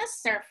sets on the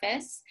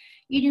surface.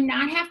 You do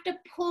not have to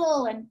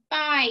pull and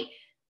fight,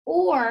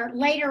 or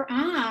later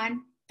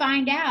on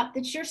find out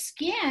that your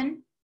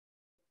skin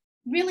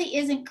really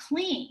isn't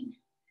clean.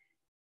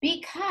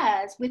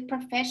 Because with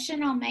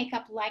professional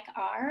makeup like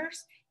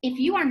ours, if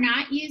you are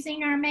not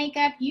using our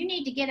makeup, you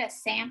need to get a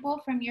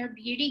sample from your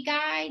beauty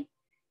guide,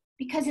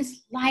 because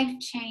it's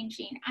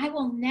life-changing. I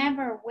will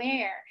never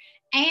wear.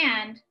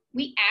 And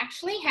we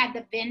actually had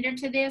the vendor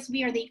to this.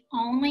 We are the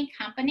only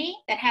company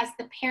that has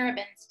the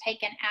parabens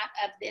taken out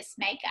of this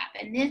makeup.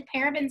 And these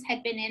parabens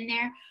had been in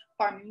there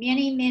for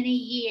many, many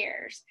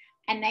years.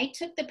 And they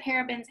took the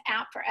parabens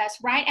out for us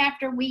right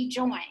after we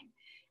joined.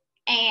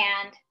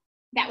 And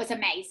that was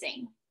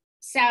amazing.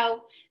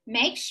 So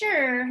make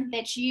sure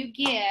that you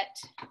get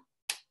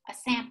a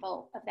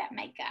sample of that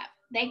makeup.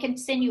 They can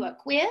send you a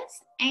quiz,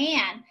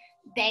 and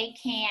they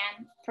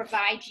can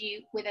provide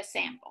you with a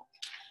sample.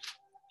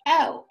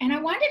 Oh, and I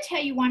wanted to tell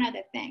you one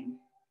other thing.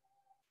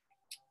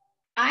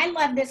 I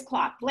love this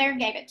cloth. Blair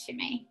gave it to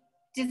me.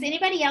 Does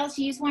anybody else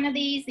use one of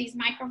these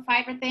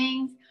microfiber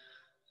things?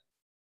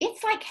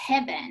 It's like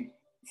heaven.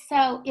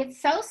 So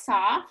it's so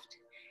soft,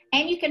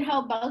 and you can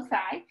hold both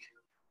sides.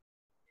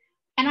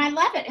 And I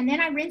love it. And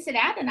then I rinse it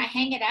out and I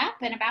hang it up.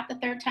 And about the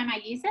 3rd time I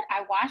use it,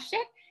 I wash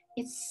it.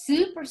 It's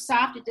super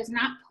soft. It does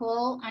not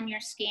pull on your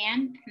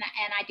skin.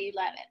 And I do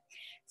love it.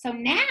 So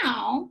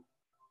now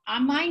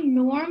on my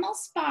normal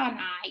spa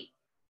night,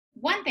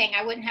 one thing,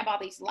 I wouldn't have all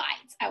these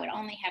lights. I would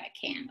only have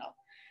a candle.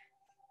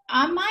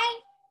 On my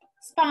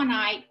spa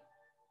night,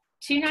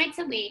 2 nights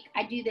a week,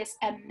 I do this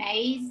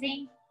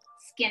amazing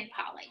skin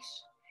polish.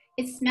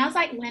 It smells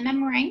like lemon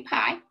meringue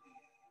pie.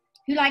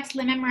 Who likes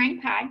lemon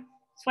meringue pie?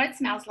 That's what it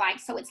smells like.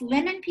 So it's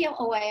lemon peel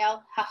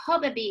oil,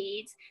 jojoba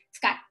beads. It's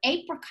got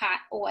apricot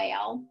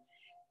oil.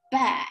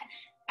 But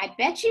I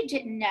bet you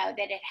didn't know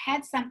that it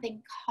had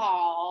something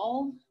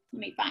called, let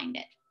me find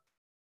it,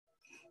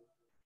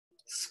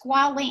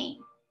 squalene.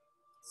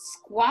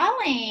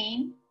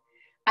 Squalene,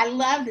 I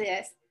love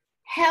this,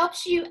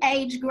 helps you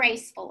age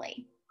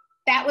gracefully.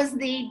 That was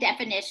the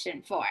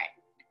definition for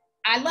it.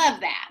 I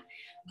love that.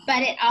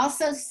 But it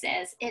also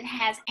says it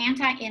has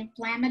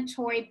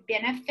anti-inflammatory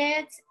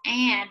benefits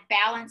and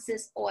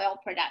balances oil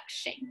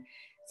production.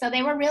 So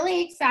they were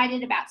really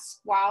excited about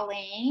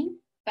squalene,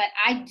 but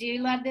I do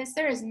love this.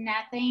 There is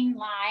nothing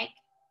like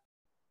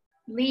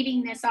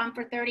leaving this on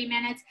for 30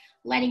 minutes,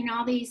 letting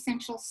all the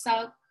essential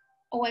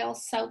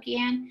oils soak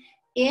in.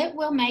 It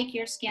will make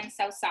your skin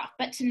so soft.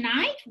 But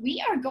tonight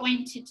we are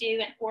going to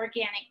do an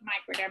organic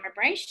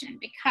microdermabrasion,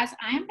 because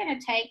I am going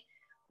to take,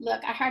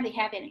 look, I hardly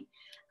have any.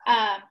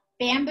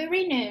 Bamboo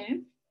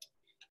Renew.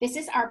 This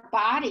is our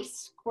body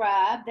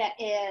scrub that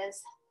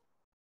is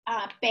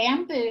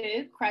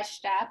bamboo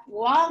crushed up,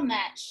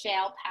 walnut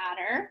shell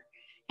powder,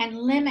 and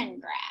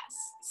lemongrass.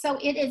 So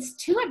it is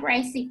too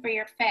abrasive for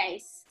your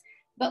face,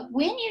 but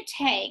when you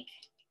take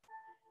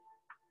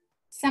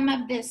some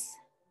of this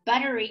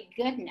buttery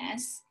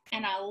goodness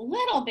and a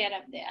little bit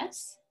of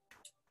this,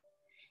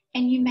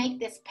 and you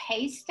make this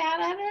paste out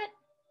of it,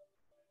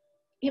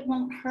 it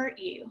won't hurt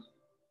you.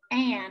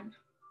 And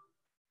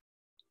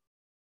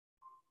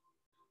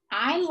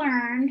I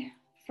learned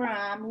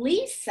from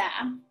Lisa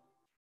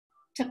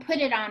to put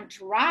it on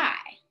dry.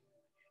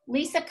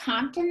 Lisa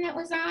Compton that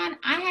was on,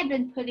 I had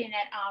been putting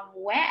it on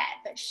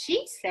wet, but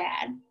she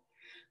said,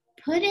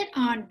 put it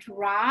on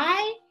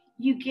dry,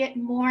 you get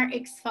more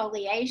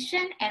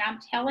exfoliation, and I'm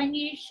telling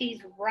you,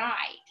 she's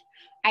right.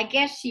 I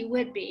guess she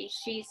would be,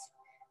 she's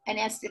an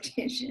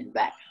esthetician,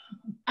 but,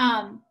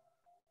 and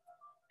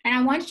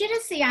I want you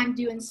to see I'm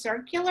doing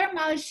circular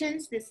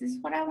motions. This is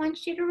what I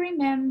want you to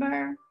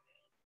remember.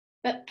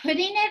 But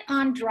putting it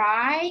on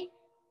dry,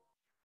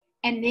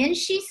 and then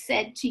she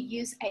said to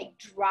use a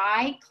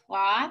dry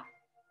cloth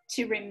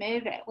to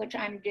remove it, which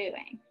I'm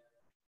doing.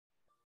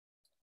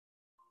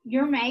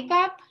 your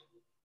makeup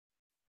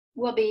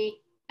will be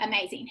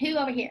amazing. Who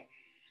over here?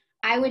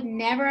 I would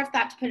never have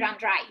thought to put it on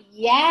dry.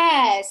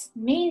 Yes,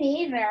 me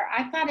neither.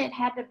 I thought it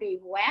had to be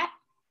wet.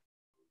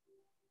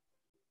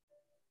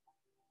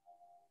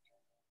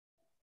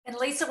 And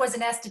Lisa was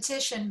an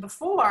esthetician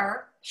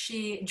before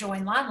she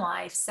joined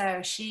LimeLife,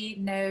 so she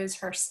knows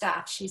her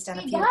stuff. She's done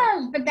a few. She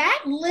does, but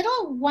that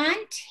little one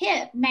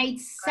tip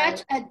made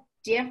such a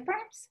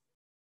difference.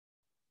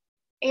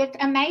 It's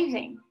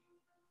amazing.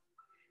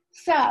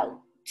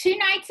 So 2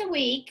 nights a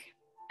week,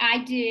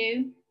 I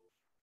do.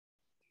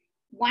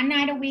 1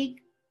 night a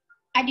week,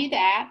 I do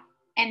that.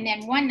 And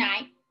then 1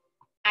 night,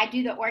 I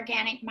do the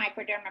organic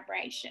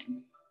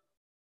microdermabrasion.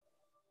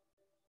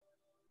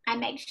 I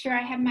make sure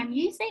I have my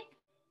music.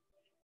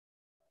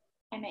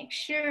 I make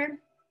sure.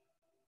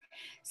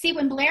 See,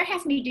 when Blair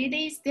has me do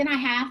these, then I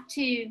have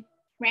to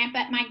ramp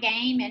up my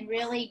game and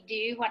really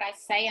do what I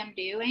say I'm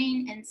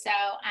doing. And so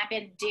I've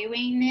been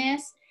doing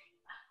this,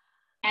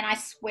 and I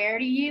swear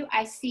to you,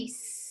 I see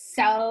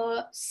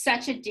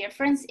such a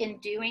difference in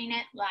doing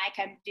it like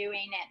I'm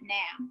doing it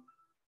now.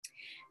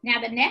 Now,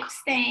 the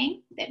next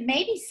thing that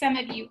maybe some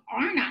of you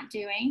are not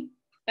doing,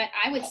 but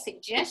I would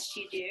suggest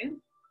you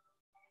do,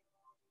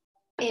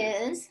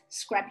 is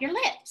scrub your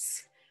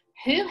lips.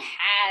 Who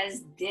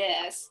has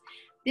this?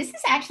 This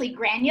is actually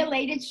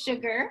granulated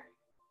sugar,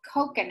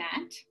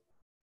 coconut,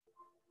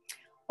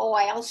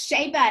 oil,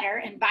 shea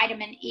butter, and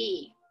vitamin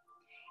E.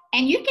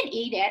 And you can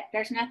eat it.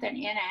 There's nothing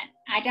in it.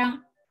 I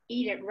don't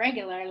eat it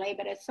regularly,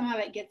 but some of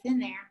it gets in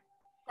there.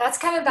 That's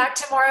coming back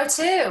tomorrow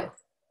too.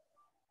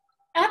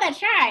 Oh,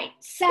 that's right.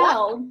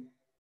 So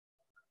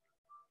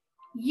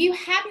you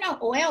have no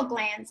oil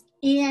glands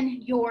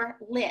in your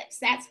lips.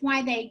 That's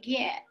why they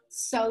get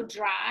so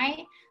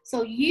dry.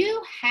 So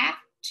you have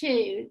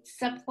to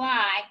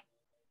supply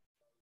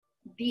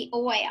the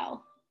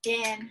oil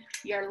in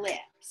your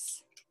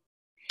lips.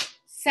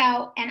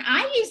 So, and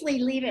I usually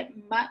leave it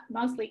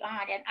mostly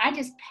on, and I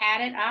just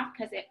pat it off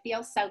because it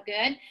feels so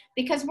good,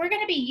 because we're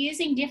going to be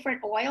using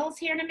different oils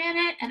here in a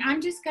minute, and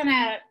I'm just going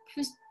to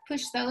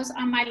push those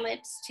on my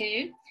lips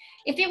too.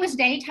 If it was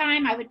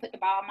daytime, I would put the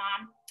balm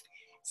on.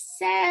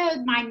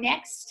 So my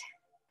next,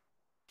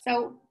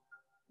 so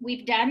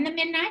we've done the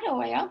midnight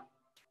oil.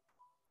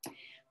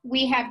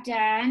 We have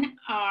done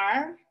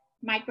our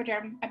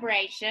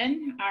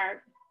microdermabrasion,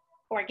 our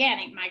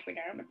organic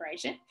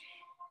microdermabrasion.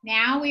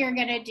 Now we are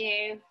going to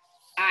do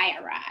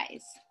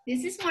iorize.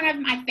 This is one of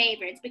my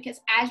favorites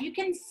because, as you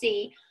can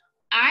see,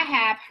 I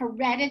have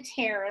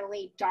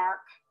hereditarily dark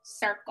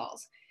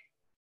circles.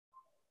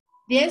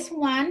 This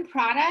one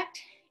product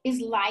is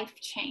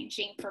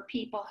life-changing for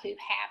people who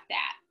have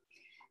that.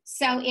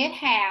 So it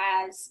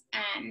has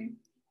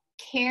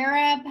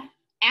carob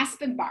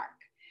aspen bark,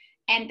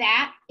 and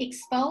that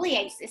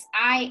exfoliates this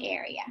eye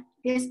area.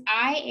 This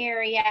eye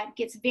area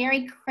gets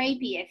very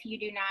crepey if you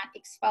do not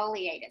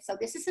exfoliate it. So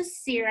this is a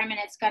serum, and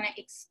it's going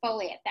to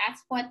exfoliate.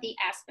 That's what the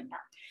aspen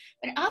bark.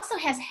 But it also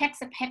has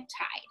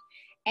hexapeptide,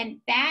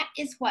 and that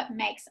is what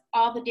makes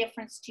all the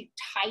difference to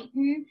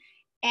tighten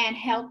and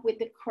help with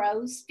the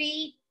crow's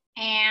feet.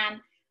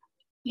 And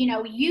you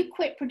know, you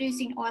quit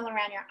producing oil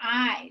around your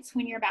eyes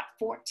when you're about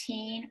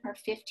 14 or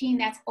 15.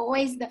 That's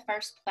always the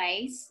first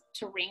place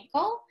to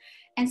wrinkle.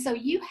 And so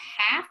you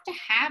have to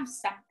have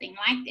something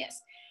like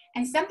this.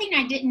 And something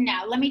I didn't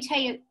know, let me tell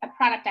you a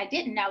product I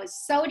didn't know, is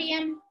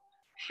sodium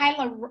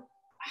hyaluronate.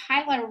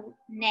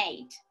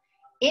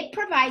 It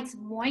provides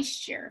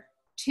moisture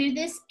to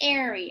this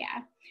area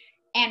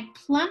and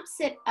plumps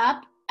it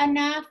up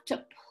enough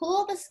to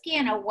pull the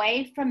skin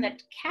away from the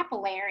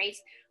capillaries,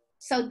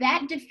 so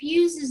that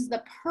diffuses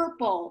the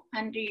purple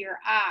under your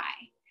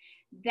eye.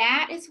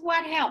 That is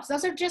what helps.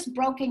 Those are just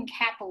broken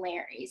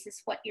capillaries,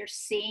 is what you're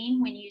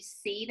seeing when you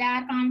see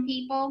that on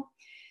people.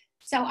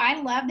 So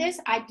I love this.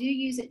 I do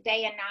use it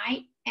day and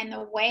night. And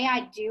the way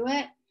I do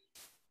it,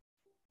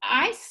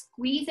 I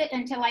squeeze it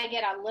until I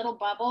get a little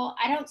bubble.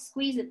 I don't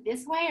squeeze it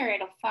this way or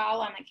it'll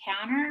fall on the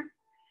counter.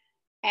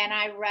 And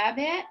I rub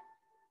it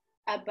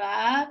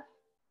above.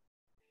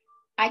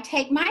 I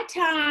take my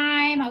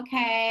time,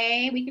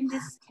 okay? We can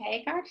just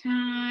take our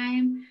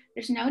time.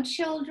 There's no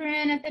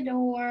children at the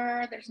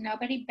door. There's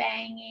nobody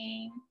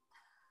banging.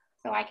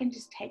 So I can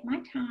just take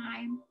my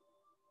time.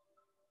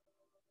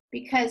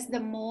 Because the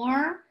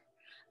more,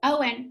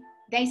 oh, and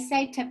they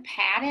say to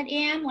pat it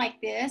in like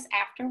this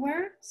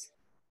afterwards.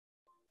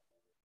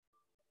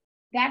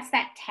 That's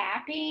that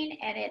tapping,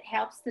 and it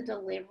helps the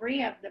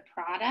delivery of the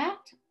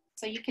product.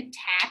 So you can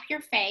tap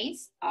your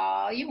face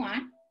all you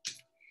want.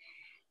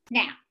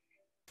 Now,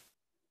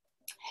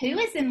 who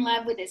is in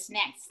love with this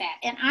next set?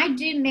 And I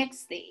do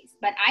mix these,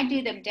 but I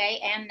do them day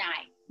and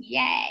night.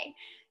 Yay.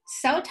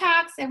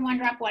 Sotox and One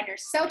Drop Wonder.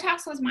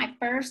 Sotox was my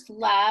first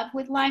love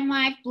with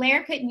LimeLife.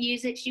 Blair couldn't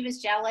use it. She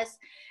was jealous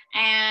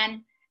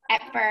and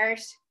at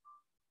first.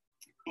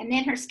 And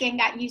then her skin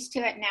got used to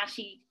it. And now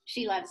she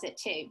loves it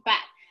too.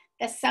 But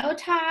the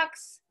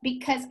Sotox,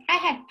 because I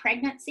had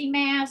pregnancy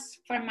masks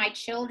from my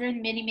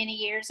children many, many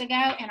years ago,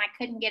 and I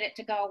couldn't get it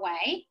to go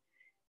away.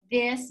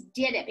 this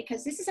did it,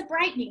 because this is a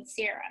brightening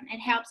serum. It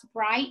helps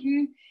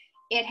brighten.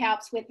 It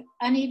helps with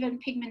uneven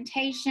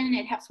pigmentation.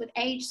 It helps with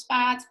age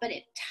spots, but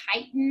it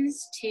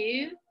tightens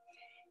too.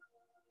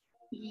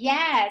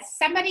 Yes,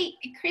 somebody,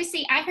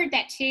 Chrissy, I heard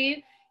that too.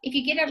 If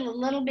you get it a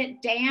little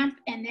bit damp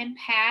and then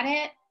pat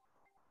it,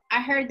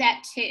 I heard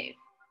that too.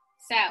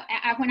 So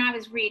when I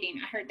was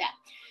reading, I heard that.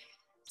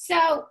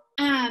 So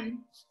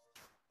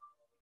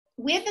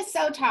with the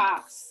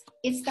Sotox,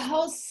 it's the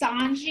whole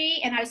Sanji,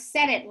 and I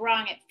said it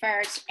wrong at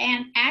first.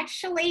 And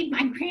actually,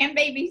 my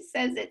grandbaby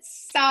says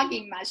it's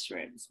soggy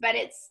mushrooms, but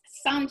it's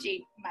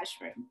Sanji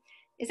mushroom.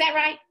 Is that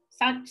right?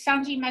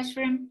 Sanji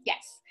mushroom?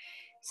 Yes.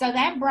 So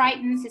that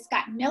brightens. It's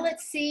got millet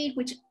seed,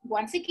 which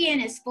once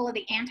again is full of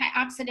the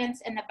antioxidants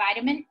and the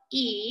vitamin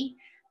E,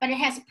 but it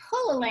has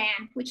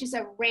pullulan, which is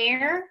a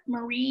rare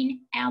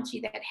marine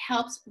algae that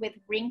helps with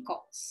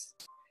wrinkles.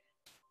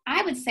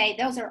 I would say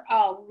those are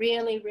all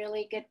really,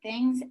 really good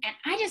things. And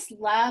I just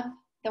love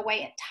the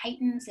way it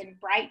tightens and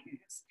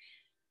brightens.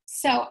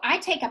 So I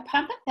take a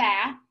pump of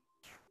that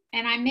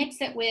and I mix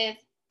it with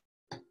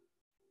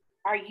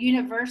our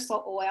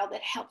universal oil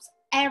that helps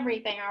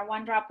everything, our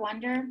One Drop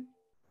Wonder,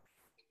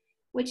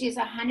 which is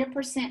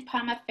 100%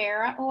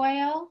 Pomifera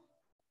oil.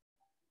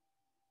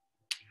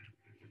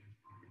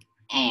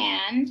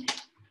 And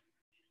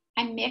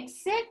I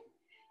mix it.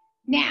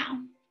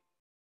 Now,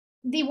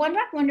 the One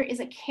Drop Wonder is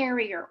a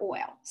carrier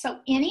oil. So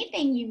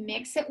anything you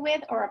mix it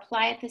with or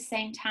apply at the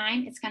same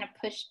time, it's going to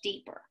push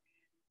deeper.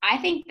 I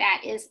think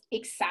that is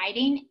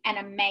exciting and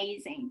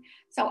amazing.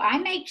 So I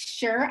make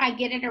sure I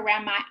get it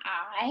around my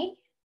eye,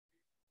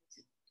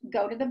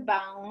 go to the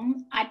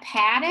bone. I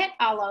pat it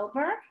all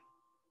over,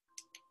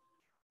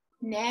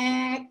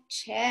 neck,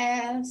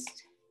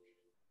 chest.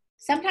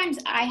 Sometimes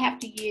I have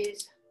to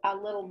use a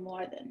little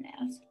more than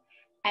this.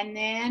 And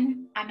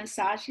then I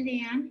massage it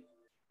in.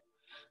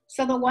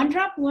 So the One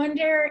Drop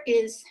Wonder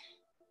is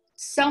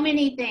so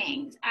many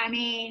things. I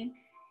mean,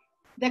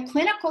 the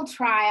clinical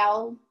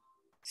trial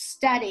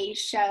study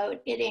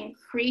showed it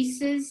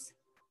increases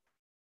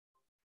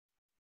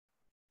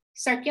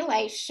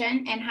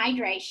circulation and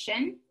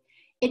hydration.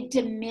 It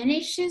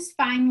diminishes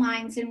fine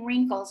lines and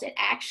wrinkles. It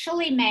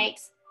actually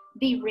makes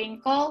the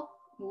wrinkle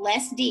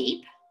less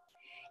deep.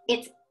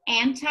 It's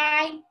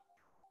antifungal,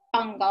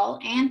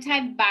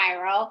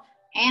 antiviral,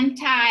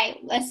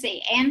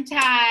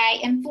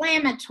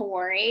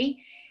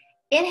 anti-inflammatory.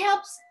 It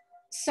helps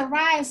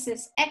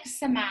psoriasis,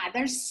 eczema.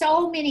 There's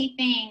so many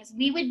things.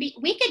 We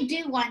could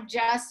do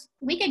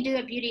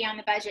a beauty on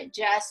the budget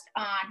just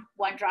on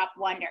One Drop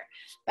Wonder.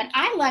 But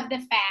I love the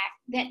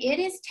fact that it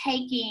is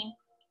taking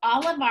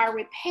all of our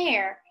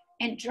repair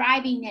and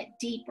driving it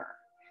deeper.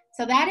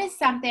 So that is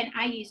something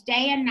I use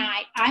day and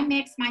night. I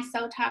mix my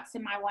Sotox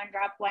and my One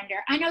Drop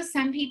Wonder. I know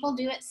some people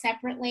do it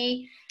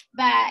separately,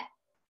 but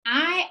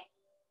I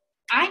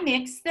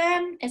mix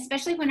them,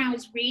 especially when I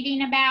was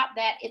reading about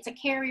that it's a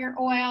carrier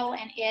oil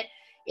and it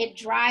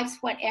drives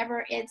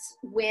whatever it's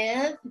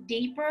with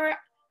deeper.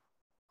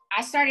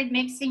 I started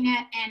mixing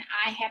it and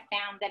I have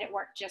found that it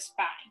worked just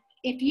fine.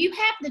 If you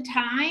have the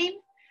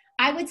time,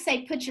 I would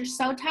say put your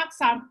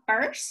Sotox on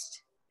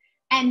first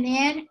and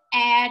then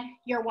add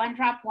your One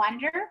Drop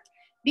Wonder,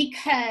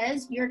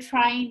 because you're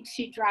trying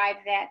to drive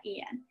that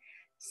in.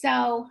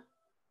 So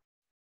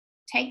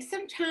take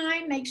some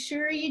time, make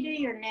sure you do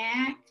your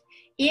neck.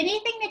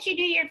 Anything that you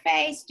do your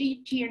face, do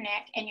to your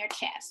neck and your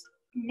chest.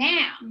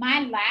 Now,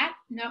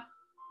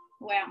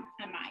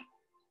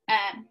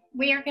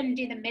 we are going to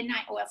do the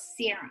Midnight Oil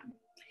Serum.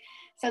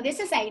 So this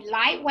is a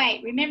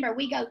lightweight. Remember,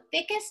 we go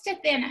thickest to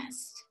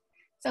thinnest.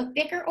 So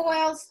thicker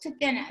oils to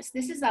thinnest.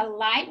 This is a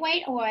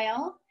lightweight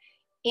oil.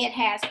 It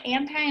has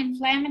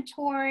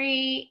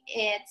anti-inflammatory,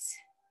 it's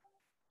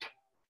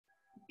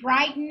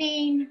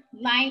brightening,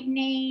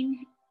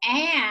 lightening,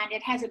 and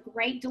it has a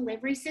great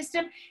delivery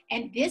system.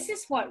 And this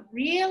is what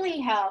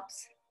really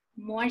helps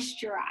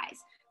moisturize.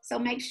 So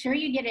make sure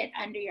you get it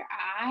under your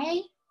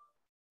eye.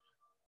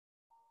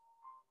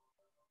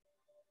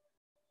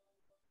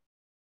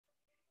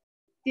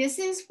 This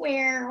is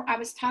where I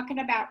was talking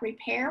about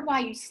repair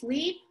while you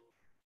sleep.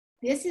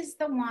 This is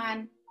the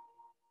one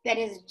that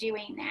is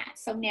doing that.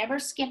 So never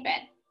skip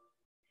it.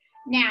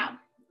 Now,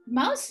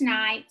 most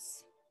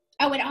nights,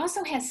 it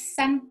also has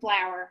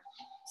sunflower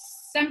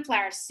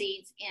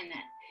seeds in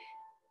it,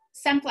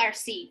 sunflower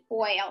seed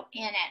oil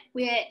in it,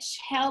 which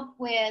help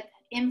with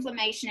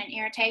inflammation and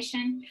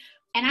irritation.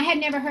 And I had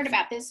never heard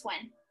about this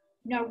one.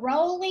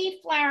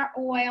 Neroli flower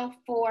oil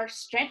for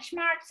stretch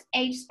marks,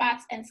 age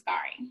spots, and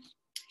scarring.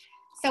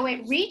 So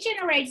it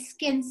regenerates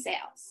skin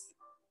cells.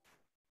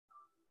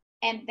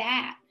 And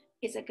that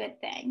is a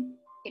good thing.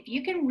 If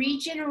you can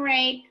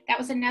regenerate, that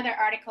was another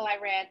article I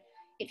read.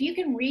 If you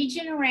can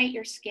regenerate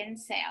your skin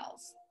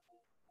cells,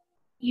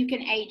 you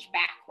can age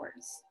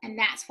backwards. And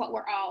that's what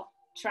we're all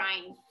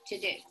trying to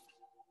do.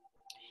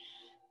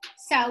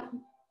 So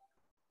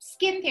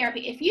skin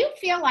therapy, if you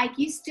feel like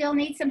you still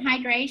need some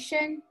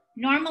hydration,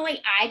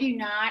 normally I do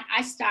not.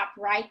 I stop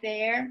right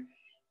there.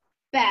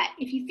 But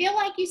if you feel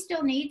like you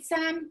still need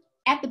some,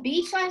 at the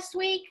beach last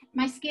week,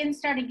 my skin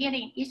started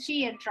getting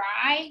itchy and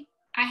dry.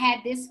 I had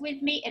this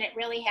with me and it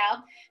really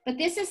helped. But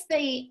this is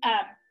the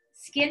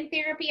skin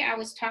therapy I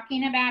was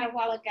talking about a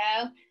while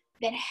ago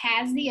that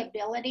has the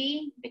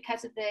ability,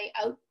 because of the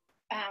oat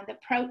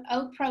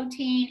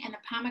protein and the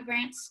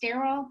pomegranate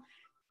sterol,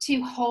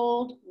 to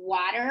hold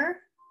water,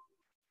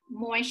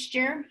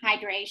 moisture,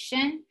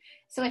 hydration.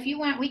 So if you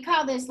want, we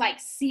call this like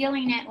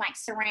sealing it like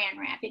saran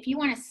wrap. If you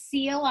want to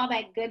seal all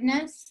that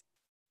goodness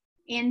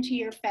into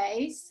your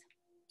face,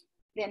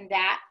 then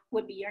that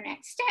would be your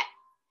next step.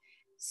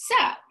 So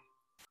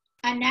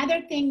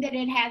another thing that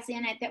it has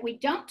in it that we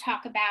don't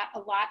talk about a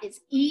lot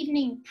is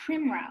evening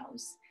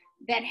primrose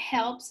that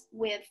helps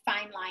with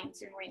fine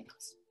lines and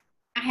wrinkles.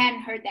 I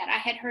hadn't heard that. I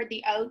had heard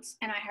the oats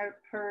and I heard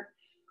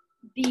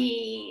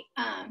the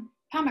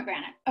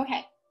pomegranate.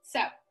 Okay, so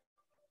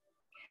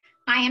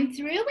I am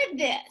through with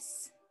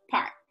this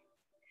part.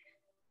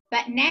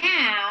 But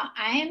now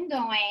I am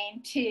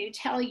going to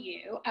tell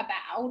you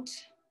about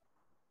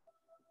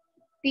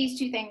these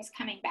two things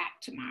coming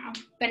back tomorrow,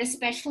 but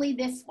especially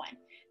this one,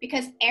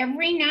 because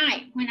every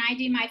night when I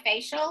do my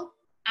facial,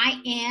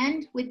 I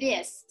end with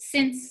this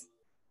since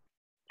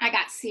I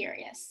got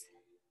serious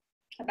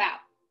about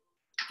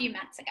a few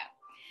months ago.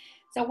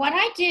 So what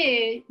I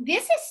do,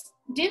 this is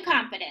Dew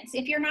Confidence.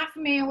 If you're not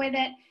familiar with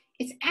it,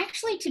 it's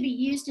actually to be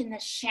used in the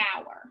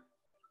shower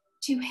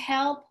to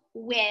help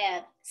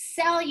with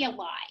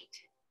cellulite.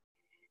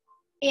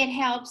 It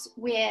helps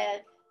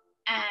with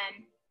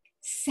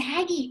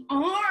saggy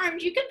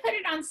arms. You can put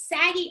it on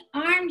saggy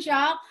arms,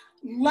 y'all.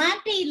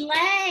 Lumpy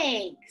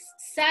legs,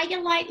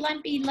 cellulite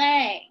lumpy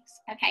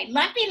legs. Okay,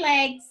 lumpy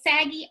legs,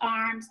 saggy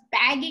arms,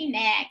 baggy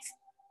necks.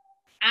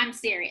 I'm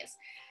serious.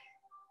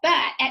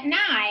 But at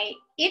night,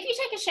 if you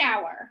take a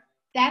shower,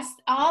 that's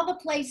all the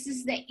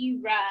places that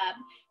you rub.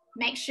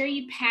 Make sure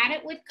you pat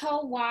it with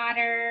cold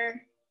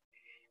water.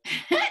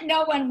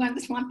 No one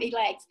wants lumpy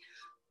legs.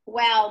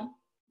 Well,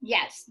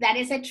 yes, that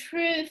is a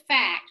true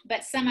fact,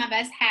 but some of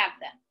us have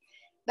them.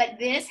 But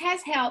this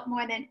has helped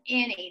more than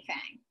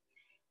anything.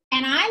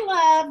 And I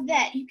love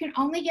that you can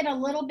only get a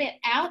little bit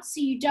out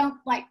so you don't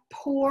like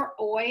pour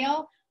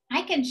oil.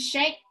 I can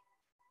shake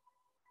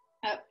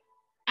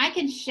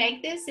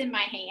this in my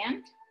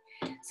hand.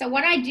 So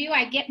what I do,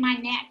 I get my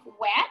neck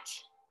wet.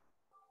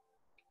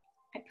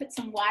 I put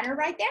some water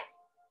right there.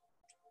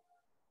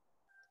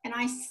 And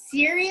I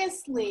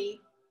seriously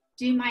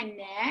do my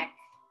neck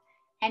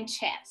and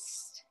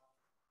chest.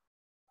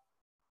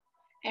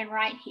 And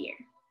right here.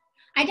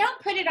 I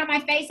don't put it on my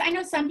face. I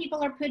know some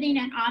people are putting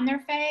it on their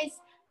face.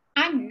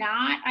 I'm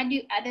not. I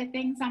do other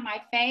things on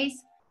my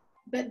face.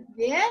 But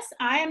this,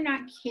 I am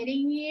not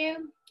kidding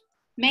you.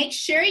 Make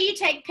sure you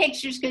take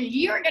pictures because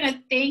you're going to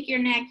think your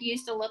neck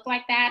used to look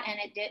like that and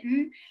it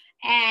didn't.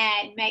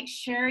 And make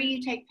sure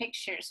you take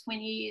pictures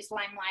when you use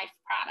LimeLife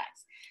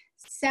products.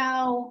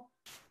 So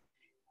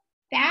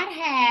that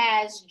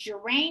has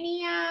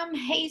geranium,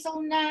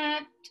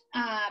 hazelnut,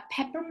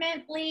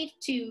 peppermint leaf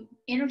to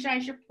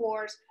energize your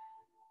pores.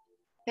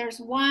 There's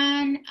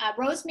one,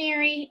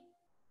 rosemary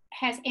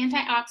has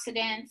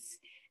antioxidants,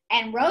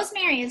 and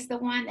rosemary is the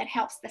one that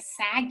helps the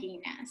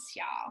sagginess,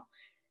 y'all.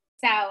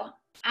 So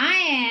I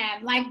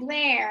am like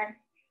Blair.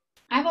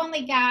 I've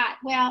only got,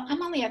 well,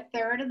 I'm only a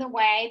third of the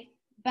way,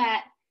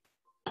 but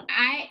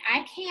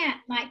I can't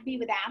like be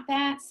without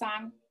that. So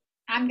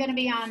I'm going to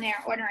be on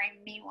there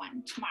ordering me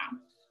one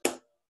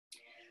tomorrow.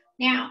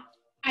 Now,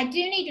 I do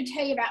need to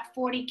tell you about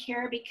 40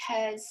 Care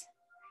because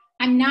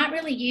I'm not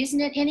really using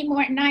it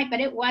anymore at night, but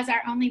it was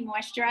our only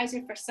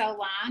moisturizer for so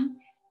long.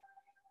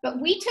 But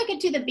we took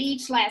it to the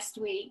beach last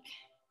week.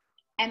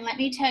 And let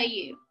me tell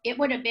you, it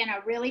would have been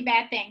a really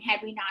bad thing had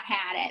we not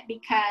had it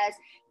because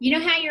you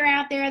know how you're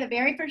out there the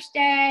very first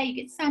day, you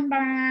get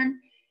sunburned.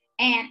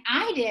 And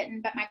I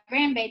didn't, but my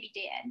grandbaby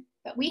did.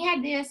 But we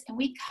had this and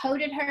we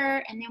coated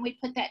her and then we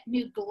put that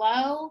new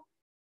glow.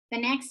 The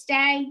next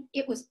day,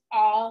 it was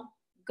all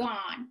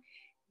gone.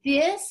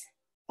 This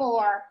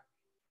for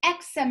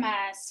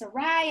eczema,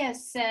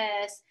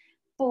 psoriasis,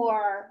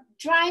 for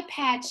dry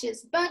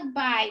patches, bug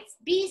bites,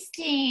 bee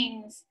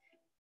stings,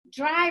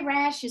 dry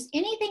rashes,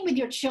 anything with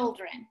your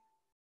children.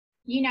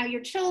 You know,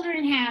 your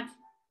children have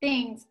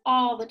things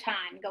all the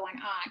time going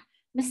on.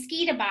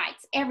 Mosquito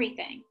bites,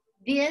 everything.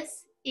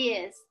 This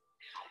is,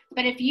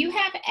 but if you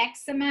have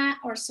eczema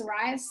or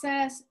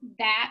psoriasis,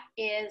 that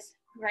is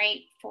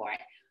great for it.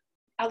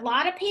 A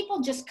lot of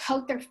people just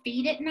coat their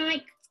feet at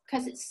night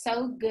because it's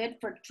so good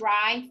for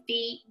dry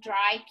feet,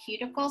 dry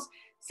cuticles.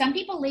 Some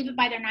people leave it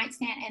by their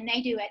nightstand and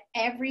they do it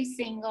every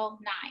single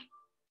night.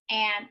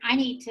 And I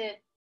need to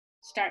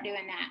start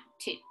doing that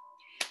too.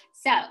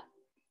 So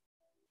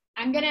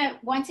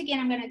once again,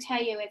 I'm gonna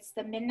tell you it's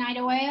the midnight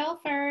oil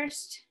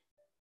first.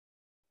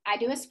 I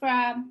do a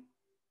scrub,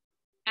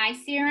 eye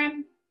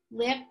serum,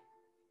 lip,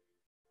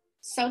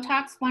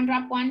 Sotox One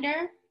Drop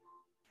Wonder.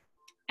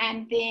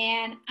 And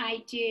then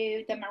I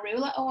do the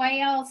marula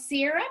oil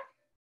serum.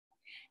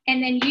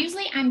 And then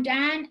usually I'm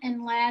done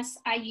unless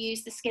I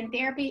use the skin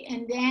therapy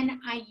and then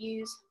I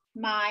use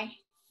my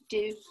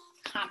Dew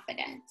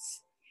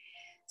Confidence.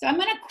 So I'm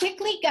going to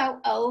quickly go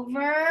over.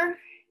 I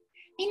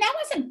mean, that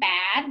wasn't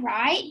bad,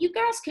 right? You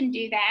girls can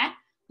do that.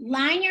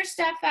 Line your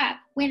stuff up.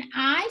 When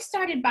I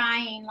started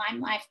buying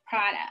LimeLife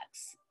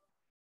products,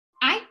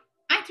 I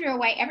threw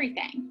away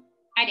everything.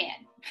 I did.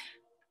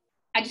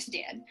 I just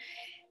did.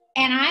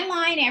 And I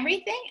line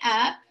everything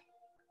up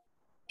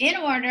in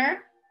order,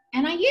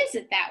 and I use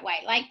it that way.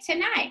 Like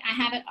tonight, I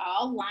have it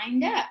all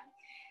lined up.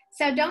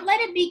 So don't let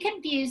it be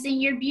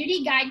confusing. Your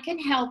beauty guide can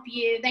help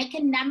you. They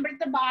can number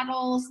the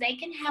bottles. They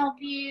can help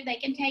you. They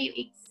can tell you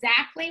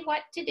exactly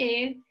what to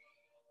do.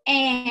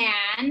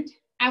 And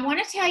I want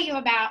to tell you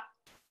about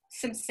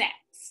some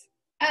sets.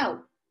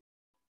 Oh,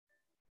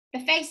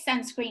 the face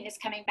sunscreen is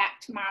coming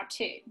back tomorrow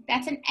too.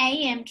 That's an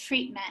AM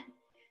treatment.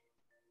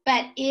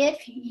 But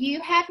if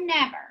you have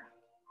never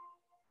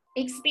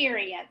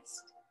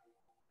experienced,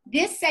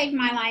 this saved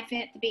my life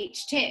at the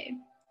beach too.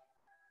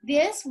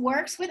 This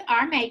works with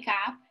our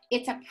makeup.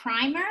 It's a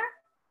primer,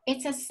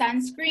 it's a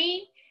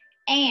sunscreen,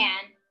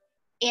 and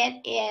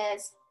it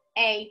is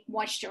a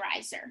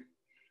moisturizer.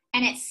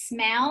 And it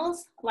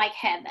smells like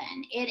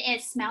heaven.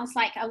 It smells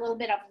like a little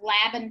bit of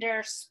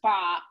lavender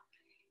spa.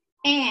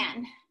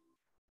 And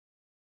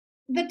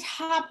the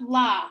top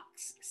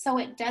locks so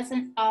it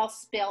doesn't all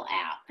spill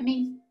out. I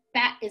mean,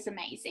 that is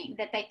amazing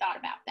that they thought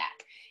about that.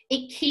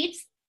 It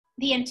keeps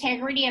the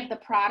integrity of the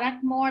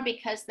product more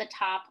because the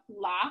top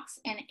locks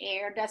and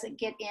air doesn't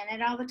get in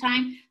it all the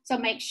time. So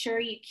make sure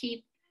you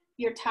keep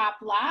your top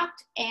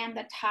locked and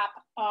the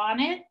top on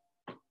it.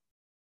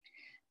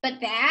 But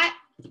that,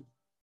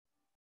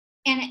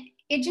 and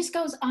it just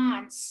goes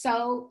on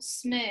so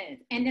smooth.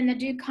 And then the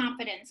Dew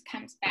Confidence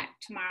comes back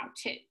tomorrow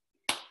too.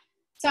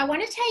 So I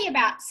want to tell you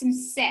about some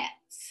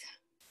sets.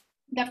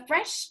 The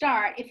Fresh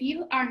Start, if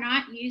you are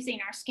not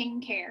using our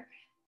skincare,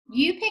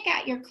 you pick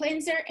out your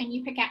cleanser and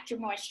you pick out your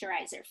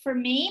moisturizer. For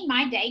me,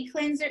 my day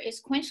cleanser is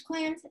Quench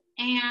Cleanse,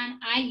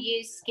 and I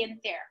use Skin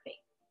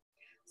Therapy.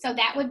 So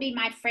that would be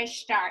my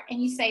Fresh Start,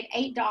 and you save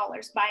 $8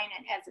 buying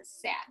it as a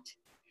set.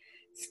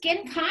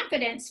 Skin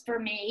Confidence for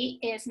me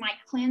is my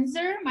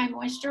cleanser, my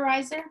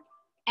moisturizer,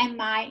 and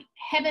my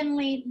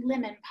Heavenly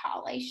Lemon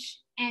Polish,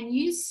 and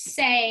you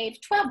save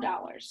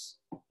 $12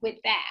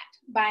 with that,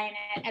 buying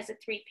it as a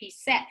 3-piece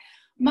set.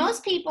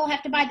 Most people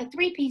have to buy the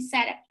 3-piece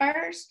set at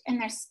first,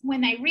 and when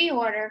they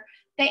reorder,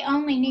 they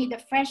only need the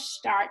Fresh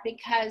Start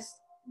because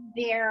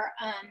their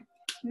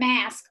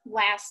mask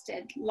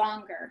lasted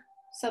longer.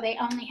 So they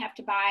only have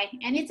to buy,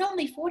 and it's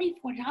only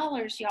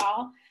 $44,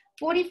 y'all.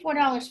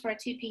 $44 for a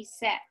 2-piece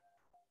set.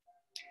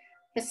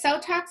 The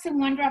Sotox and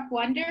One Drop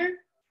Wonder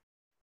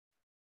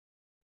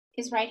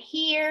is right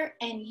here,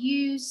 and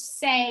you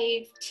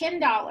save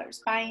 $10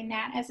 buying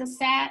that as a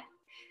set.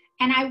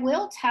 And I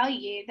will tell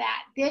you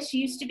that this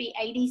used to be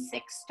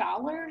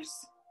 $86.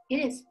 It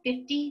is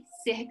 $56.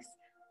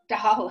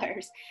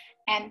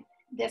 And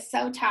the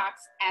Sotox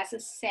as a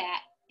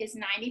set is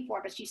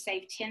 $94, but you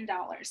save $10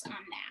 on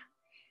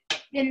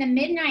that. Then the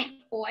Midnight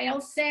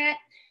Oil set,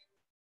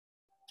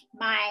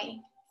 my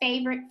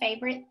favorite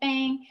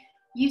thing,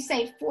 you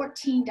save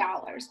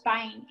 $14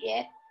 buying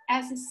it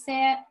as a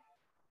set.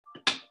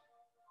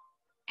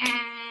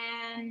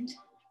 And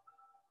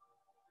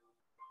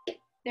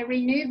the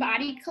Renew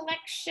Body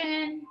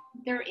Collection,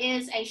 there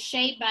is a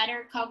shea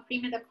butter called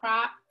Cream of the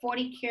Crop,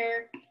 40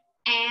 Cure,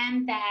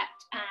 and that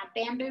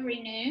Bamboo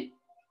Renew.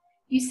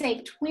 You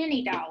save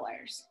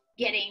 $20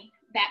 getting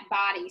that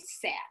body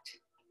set.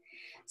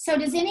 So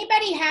does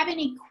anybody have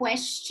any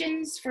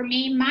questions for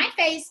me? My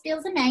face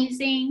feels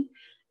amazing.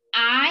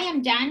 I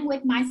am done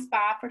with my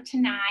spa for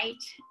tonight.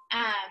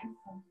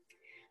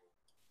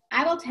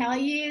 I will tell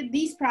you,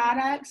 these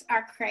products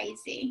are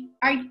crazy.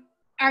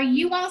 Are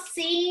you all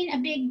seeing a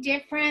big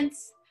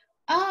difference?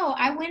 Oh,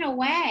 I went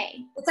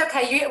away. It's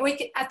okay.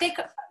 I think,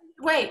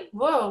 wait,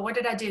 whoa, what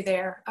did I do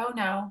there? Oh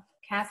no.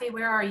 Kathy,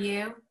 where are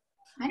you?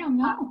 I don't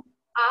know.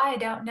 I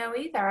don't know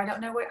either. I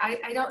don't know where,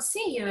 I don't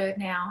see you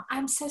now.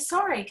 I'm so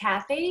sorry,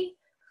 Kathy.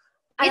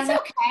 It's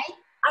okay.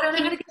 I don't know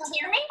Can how to you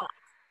hear me?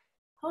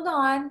 Hold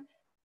on.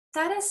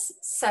 That is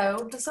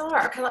so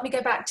bizarre. Okay, let me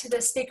go back to the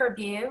speaker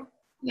view.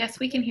 Yes,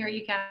 we can hear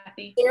you,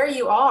 Kathy. There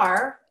you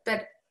are,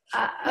 but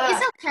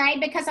it's okay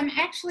because I'm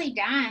actually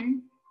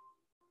done.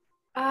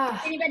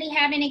 Anybody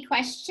have any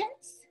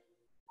questions?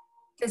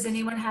 Does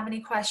anyone have any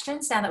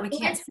questions now that we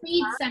can't? Let's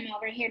read some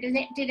over here.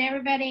 Did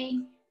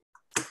everybody?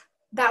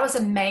 That was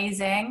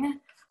amazing.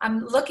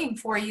 I'm looking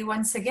for you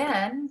once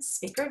again.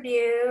 Speaker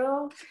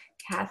view.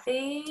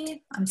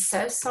 Kathy, I'm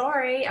so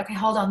sorry. Okay,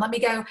 hold on. Let me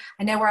go.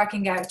 I know where I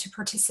can go to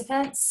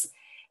participants.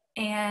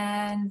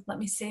 And let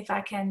me see if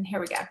I can. Here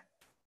we go.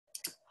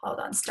 Hold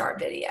on. Start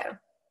video.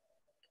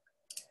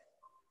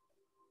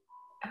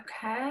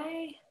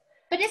 Okay.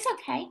 But it's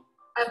okay.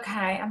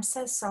 Okay, I'm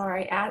so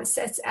sorry. I'm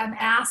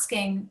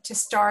asking to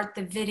start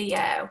the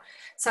video.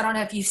 So I don't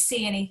know if you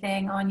see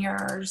anything on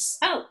yours.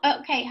 Oh,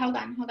 okay. Hold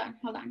on.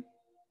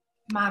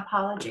 My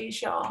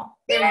apologies, y'all.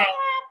 Yeah.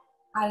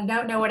 I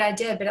don't know what I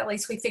did, but at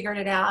least we figured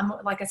it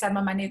out. Like I said, I'm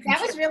on my new computer.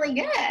 That was really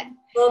good. A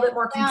little bit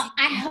more confused.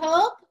 Well, I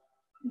hope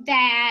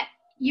that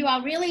you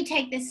all really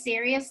take this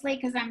seriously,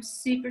 because I'm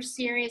super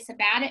serious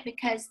about it,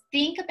 because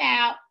think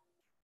about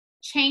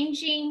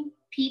changing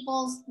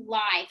people's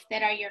life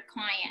that are your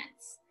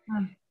clients.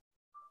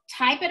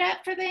 Type it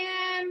up for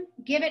them,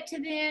 give it to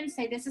them,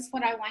 say, this is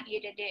what I want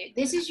you to do.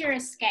 This is your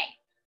escape.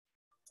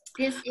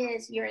 This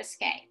is your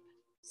escape.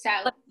 So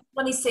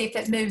let me see if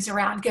it moves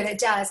around. Good, it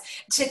does.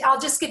 I'll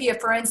just give you a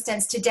for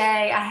instance.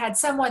 Today, I had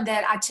someone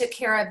that I took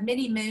care of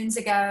many moons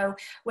ago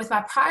with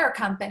my prior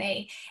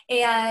company,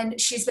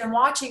 and she's been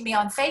watching me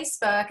on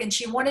Facebook, and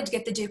she wanted to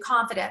get the Do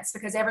Confidence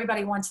because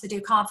everybody wants the Do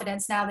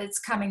Confidence now that it's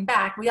coming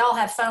back. We all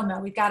have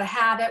FOMO. We've got to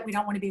have it. We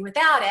don't want to be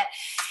without it.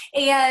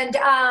 And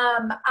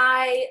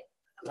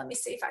let me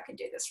see if I can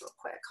do this real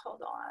quick.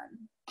 Hold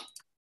on.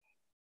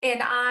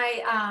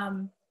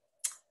 And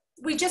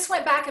we just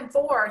went back and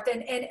forth,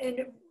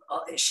 and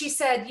she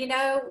said, you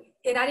know,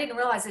 and I didn't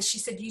realize this. She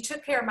said, you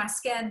took care of my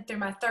skin through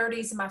my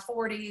 30s and my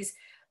 40s.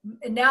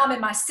 And now I'm in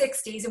my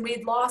 60s, and we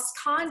had lost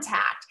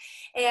contact.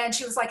 And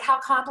she was like, how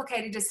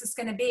complicated is this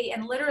going to be?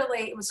 And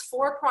literally it was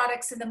 4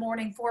 products in the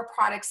morning, 4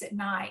 products at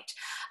night.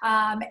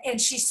 And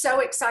she's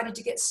so excited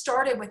to get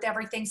started with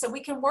everything. So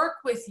we can work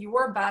with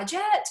your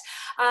budget.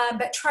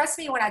 But trust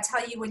me when I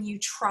tell you, when you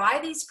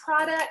try these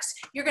products,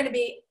 you're going to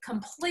be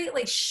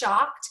completely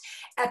shocked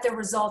at the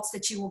results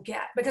that you will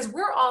get, because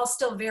we're all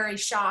still very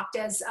shocked.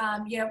 As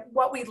you know,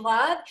 what we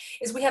love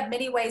is we have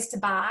many ways to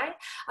buy.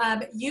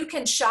 You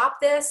can shop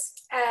this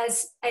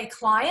as a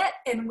client,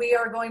 and we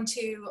are going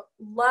to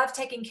love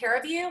taking care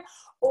of you,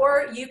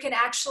 or you can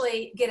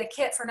actually get a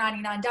kit for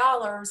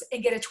 $99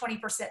 and get a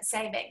 20%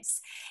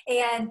 savings.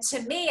 And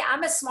to me,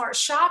 I'm a smart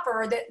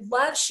shopper that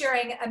loves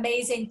sharing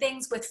amazing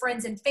things with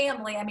friends and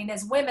family. I mean,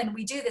 as women,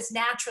 we do this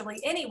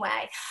naturally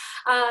anyway.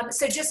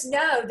 So just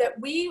know that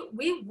we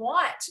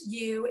want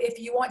you, if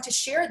you want to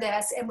share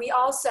this, and we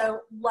also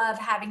love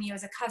having you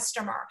as a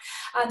customer.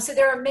 So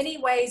there are many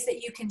ways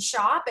that you can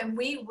shop, and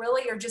we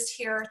really are just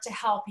here to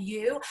help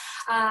you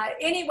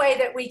any way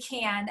that we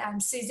can.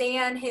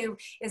 Suzanne, who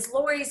is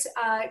Lori's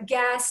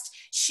guest,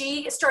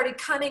 she started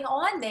coming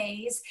on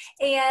these,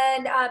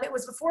 and it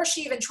was before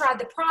she even tried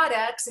the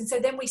products. And so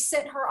then we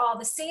sent her all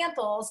the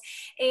samples.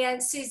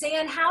 And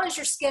Suzanne, how is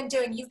your skin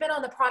doing? You've been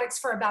on the products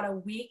for about a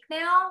week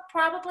now,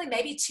 probably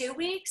maybe 2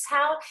 weeks.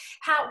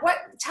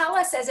 Tell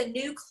us, as a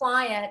new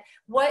client,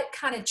 what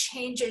kind of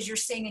changes you're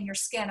seeing in your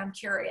skin? I'm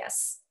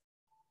curious.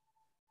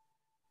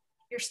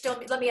 You're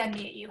still, let me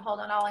unmute you.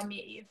 Hold on, I'll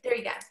unmute you. There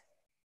you go.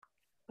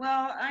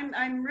 Well,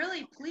 I'm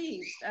really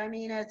pleased. I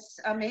mean, it's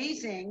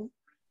amazing.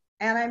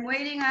 And I'm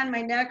waiting on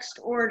my next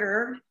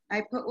order.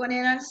 I put one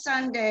in on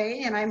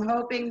Sunday, and I'm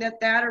hoping that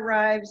that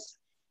arrives,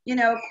 you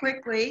know,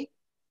 quickly.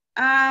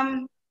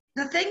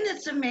 The thing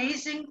that's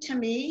amazing to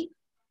me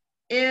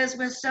is,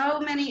 with so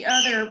many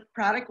other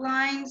product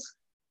lines,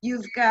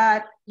 you've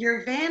got,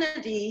 your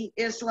vanity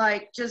is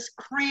like just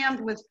crammed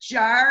with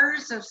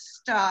jars of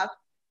stuff.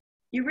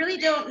 You really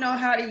don't know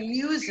how to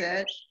use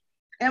it.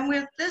 And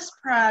with this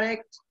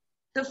product,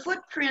 the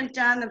footprint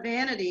on the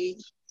vanity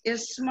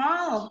is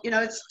small. You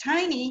know, it's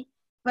tiny,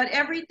 but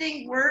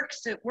everything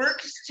works. It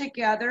works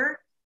together.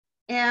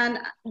 And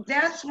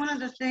that's one of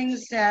the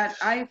things that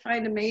I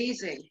find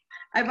amazing.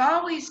 I've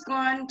always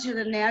gone to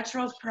the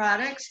natural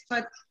products,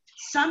 but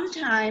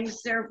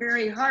sometimes they're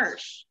very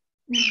harsh,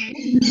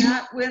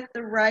 not with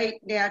the right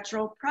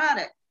natural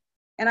product.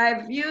 And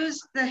I've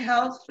used the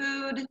health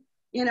food.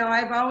 You know,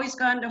 I've always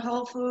gone to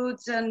Whole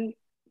Foods and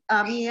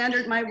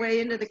meandered my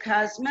way into the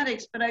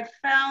cosmetics, but I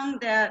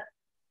found that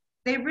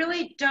they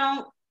really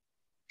don't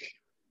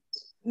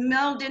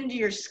meld into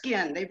your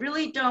skin. They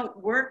really don't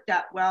work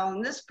that well,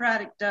 and this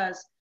product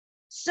does.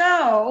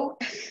 So,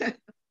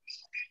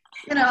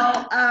 you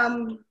know,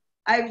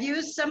 I've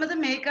used some of the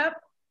makeup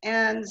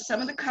and some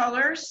of the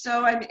colors,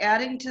 so I'm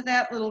adding to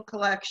that little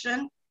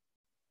collection.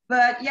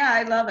 But yeah,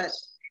 I love it.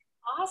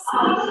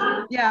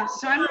 Awesome. Yeah,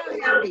 so I'm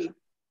really happy.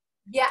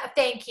 Yeah,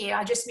 thank you.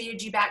 I just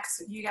muted you back.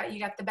 So you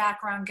got the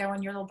background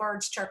going, your little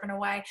birds chirping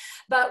away.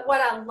 But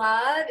what I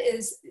love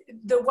is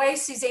the way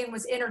Suzanne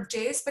was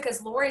introduced,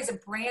 because Lori's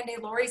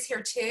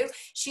here too.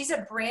 She's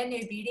a brand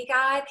new beauty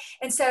guide.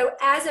 And so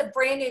as a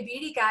brand new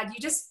beauty guide, you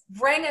just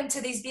bring them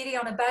to these Beauty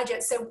on a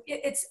Budget. So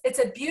it's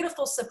a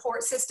beautiful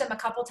support system a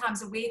couple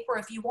times a week, where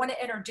if you want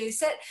to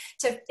introduce it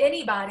to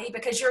anybody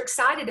because you're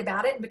excited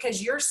about it and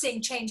because you're seeing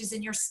changes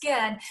in your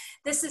skin,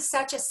 this is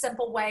such a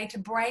simple way to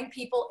bring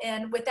people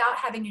in without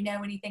having to know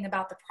anything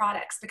about the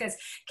products, because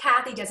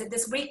Kathy does it.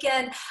 This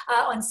weekend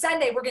on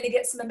Sunday, we're going to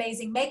get some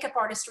amazing makeup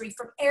artistry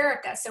from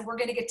Erica. So we're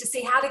going to get to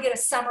see how to get a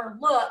summer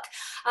look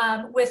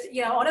with,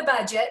 you know, on a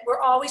budget.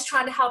 We're always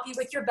trying to help you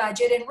with your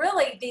budget. And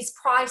really, these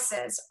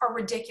prices are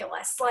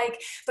ridiculous.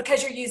 Like,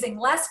 because you're using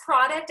less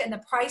product and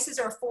the prices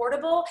are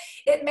affordable,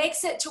 it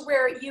makes it to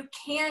where you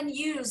can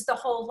use the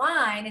whole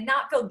line and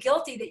not feel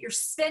guilty that you're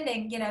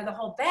spending, you know, the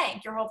whole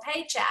bank, your whole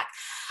paycheck.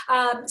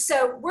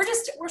 So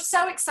we're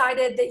so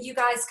excited that you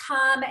guys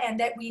come, and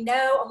that we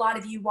know a lot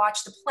of you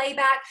watch the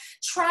playback.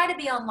 Try to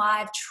be on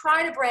live,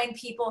 try to bring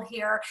people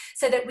here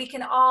so that we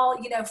can all,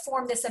 you know,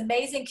 form this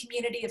amazing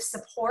community of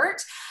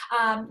support.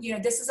 You know,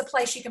 this is a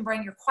place you can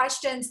bring your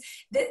questions.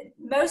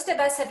 Most of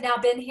us have now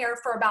been here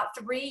for about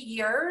 3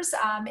 years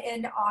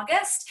in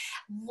August,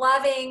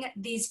 loving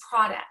these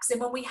products.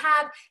 And when we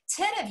have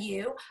 10 of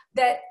you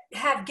that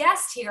have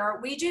guests here,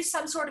 we do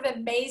some sort of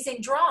amazing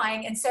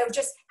drawing. And so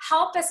just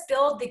help us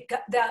build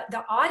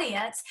the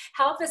audience,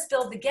 help us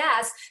build the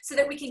guests so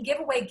that we can give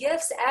away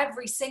gifts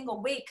every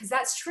single week, because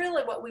that's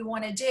truly what we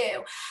want to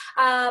do.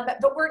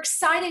 But we're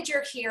excited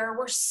you're here.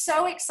 We're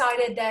so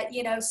excited that,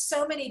 you know,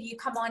 so many of you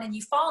come on and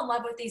you fall in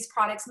love with these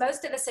products.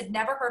 Most of us had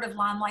never heard of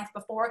LimeLife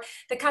before.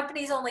 The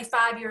company's only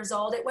 5 years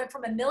old. It went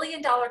from $1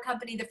 million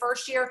company the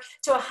first year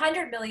to a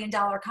 $100 million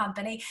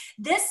company.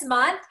 This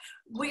month,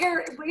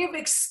 we've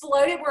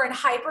exploded. We're in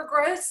hyper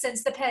growth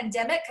since the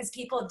pandemic because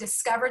people have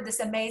discovered this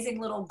amazing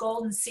little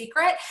golden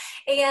secret.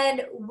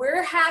 And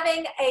we're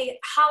having a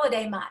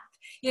holiday month.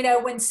 You know,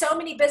 when so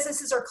many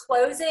businesses are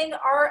closing,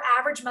 our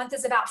average month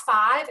is about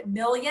 5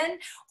 million.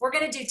 We're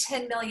going to do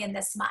 10 million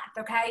this month.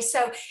 Okay.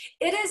 So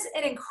it is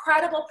an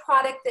incredible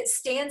product that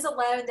stands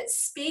alone, that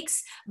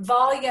speaks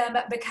volume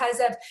because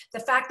of the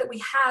fact that we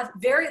have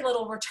very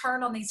little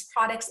return on these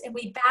products and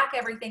we back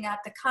everything up.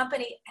 The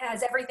company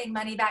has everything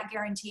money back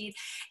guaranteed.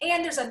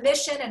 And there's a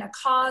mission and a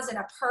cause and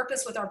a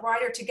purpose with our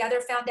Brighter Together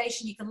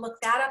Foundation. You can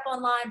look that up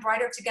online,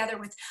 Brighter Together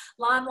with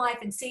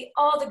LimeLife, and see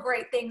all the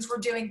great things we're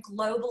doing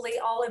globally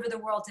all over the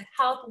world to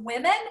help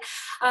women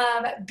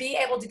be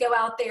able to go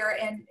out there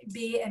and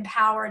be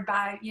empowered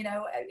by, you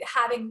know,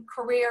 having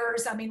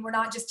careers. I mean, we're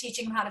not just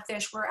teaching them how to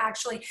fish, we're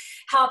actually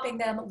helping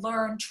them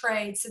learn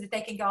trades so that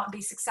they can go out and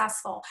be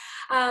successful.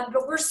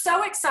 But we're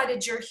so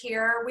excited you're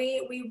here.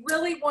 We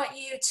really want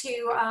you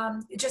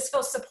to just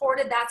feel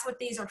supported. That's what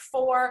these are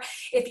for.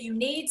 If you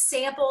need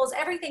samples,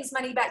 everything's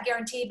money back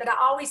guaranteed, but I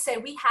always say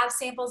we have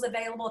samples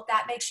available if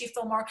that makes you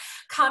feel more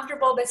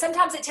comfortable. But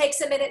sometimes it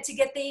takes a minute to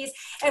get these.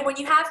 And when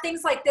you have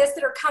things like this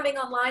that are coming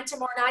online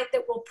tomorrow night,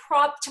 that will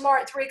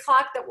tomorrow at 3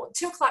 o'clock, that will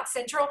 2 o'clock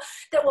Central,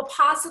 that will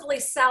possibly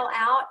sell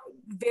out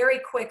very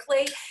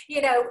quickly,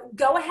 you know,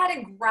 go ahead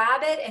and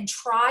grab it and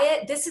try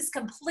it. This is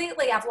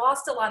completely, I've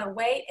lost a lot of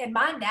weight in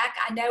my neck.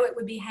 I know it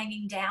would be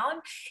hanging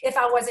down if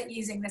I wasn't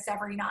using this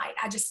every night.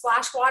 I just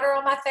splash water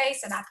on my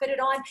face and I put it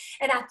on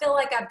and I feel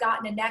like I've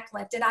gotten a neck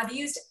lift. And I've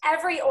used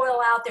every oil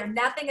out there.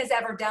 Nothing has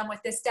ever done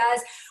what this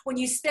does. When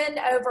you spend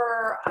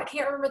over, I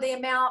can't remember the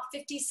amount,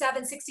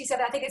 57,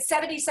 67, I think it's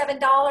 $77,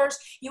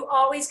 you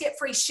always get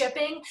free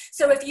shipping.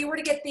 So if you were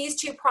to get these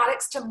 2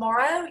 products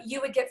tomorrow,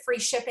 you would get free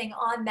shipping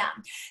on them.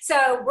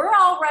 So we're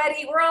all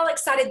ready. We're all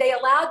excited. They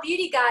allowed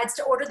Beauty Guides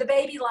to order the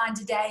baby line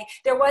today.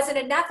 There wasn't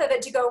enough of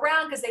it to go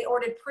around because they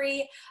ordered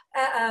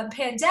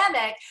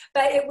pre-pandemic,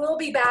 but it will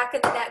be back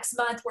in the next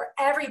month where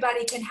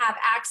everybody can have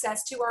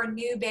access to our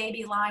new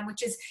baby line,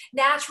 which is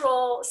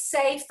natural,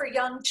 safe for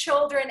young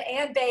children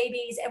and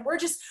babies. And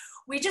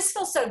we just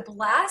feel so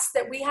blessed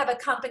that we have a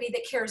company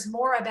that cares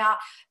more about,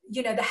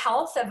 you know, the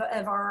health of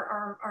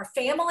our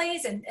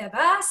families and of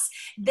us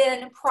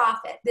than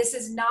profit. This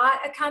is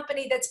not a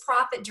company that's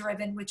profit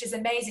driven, which is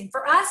amazing.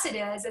 For us it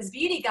is as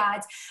Beauty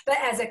Guides, but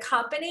as a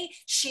company,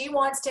 she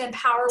wants to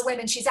empower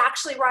women. She's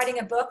actually writing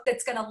a book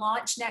that's going to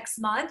launch next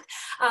month,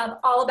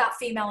 all about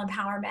female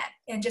empowerment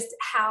and just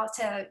how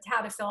to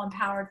feel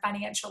empowered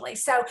financially.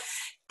 So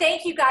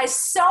thank you guys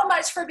so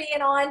much for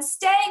being on,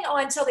 staying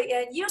on till the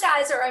end. You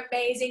guys are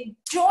amazing.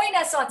 Join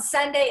us on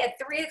Sunday at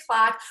 3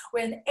 o'clock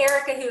when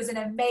Erica, who is an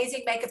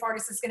amazing makeup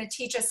artist, is going to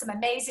teach us some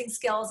amazing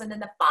skills. And then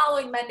the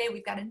following Monday,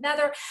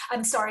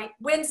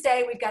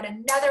 Wednesday, we've got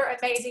another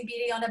amazing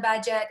Beauty on a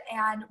Budget.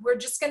 And we're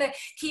just going to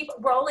keep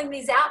rolling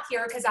these out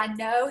here because I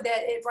know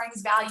that it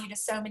brings value to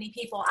so many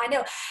people. I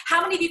know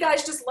how many of you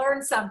guys just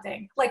learned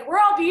something. Like, we're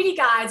all Beauty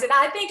Guides, and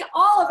I think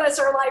all of us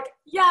are like,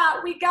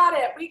 yeah, we got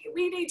it.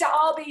 We need to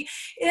all be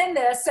in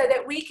this so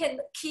that we can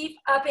keep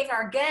upping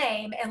our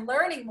game and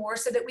learning more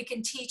so that we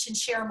can teach and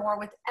share more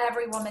with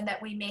every woman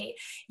that we meet.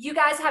 You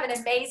guys have an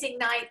amazing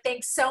night.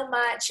 Thanks so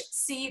much.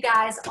 See you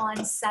guys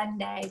on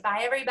Sunday.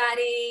 Bye,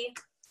 everybody.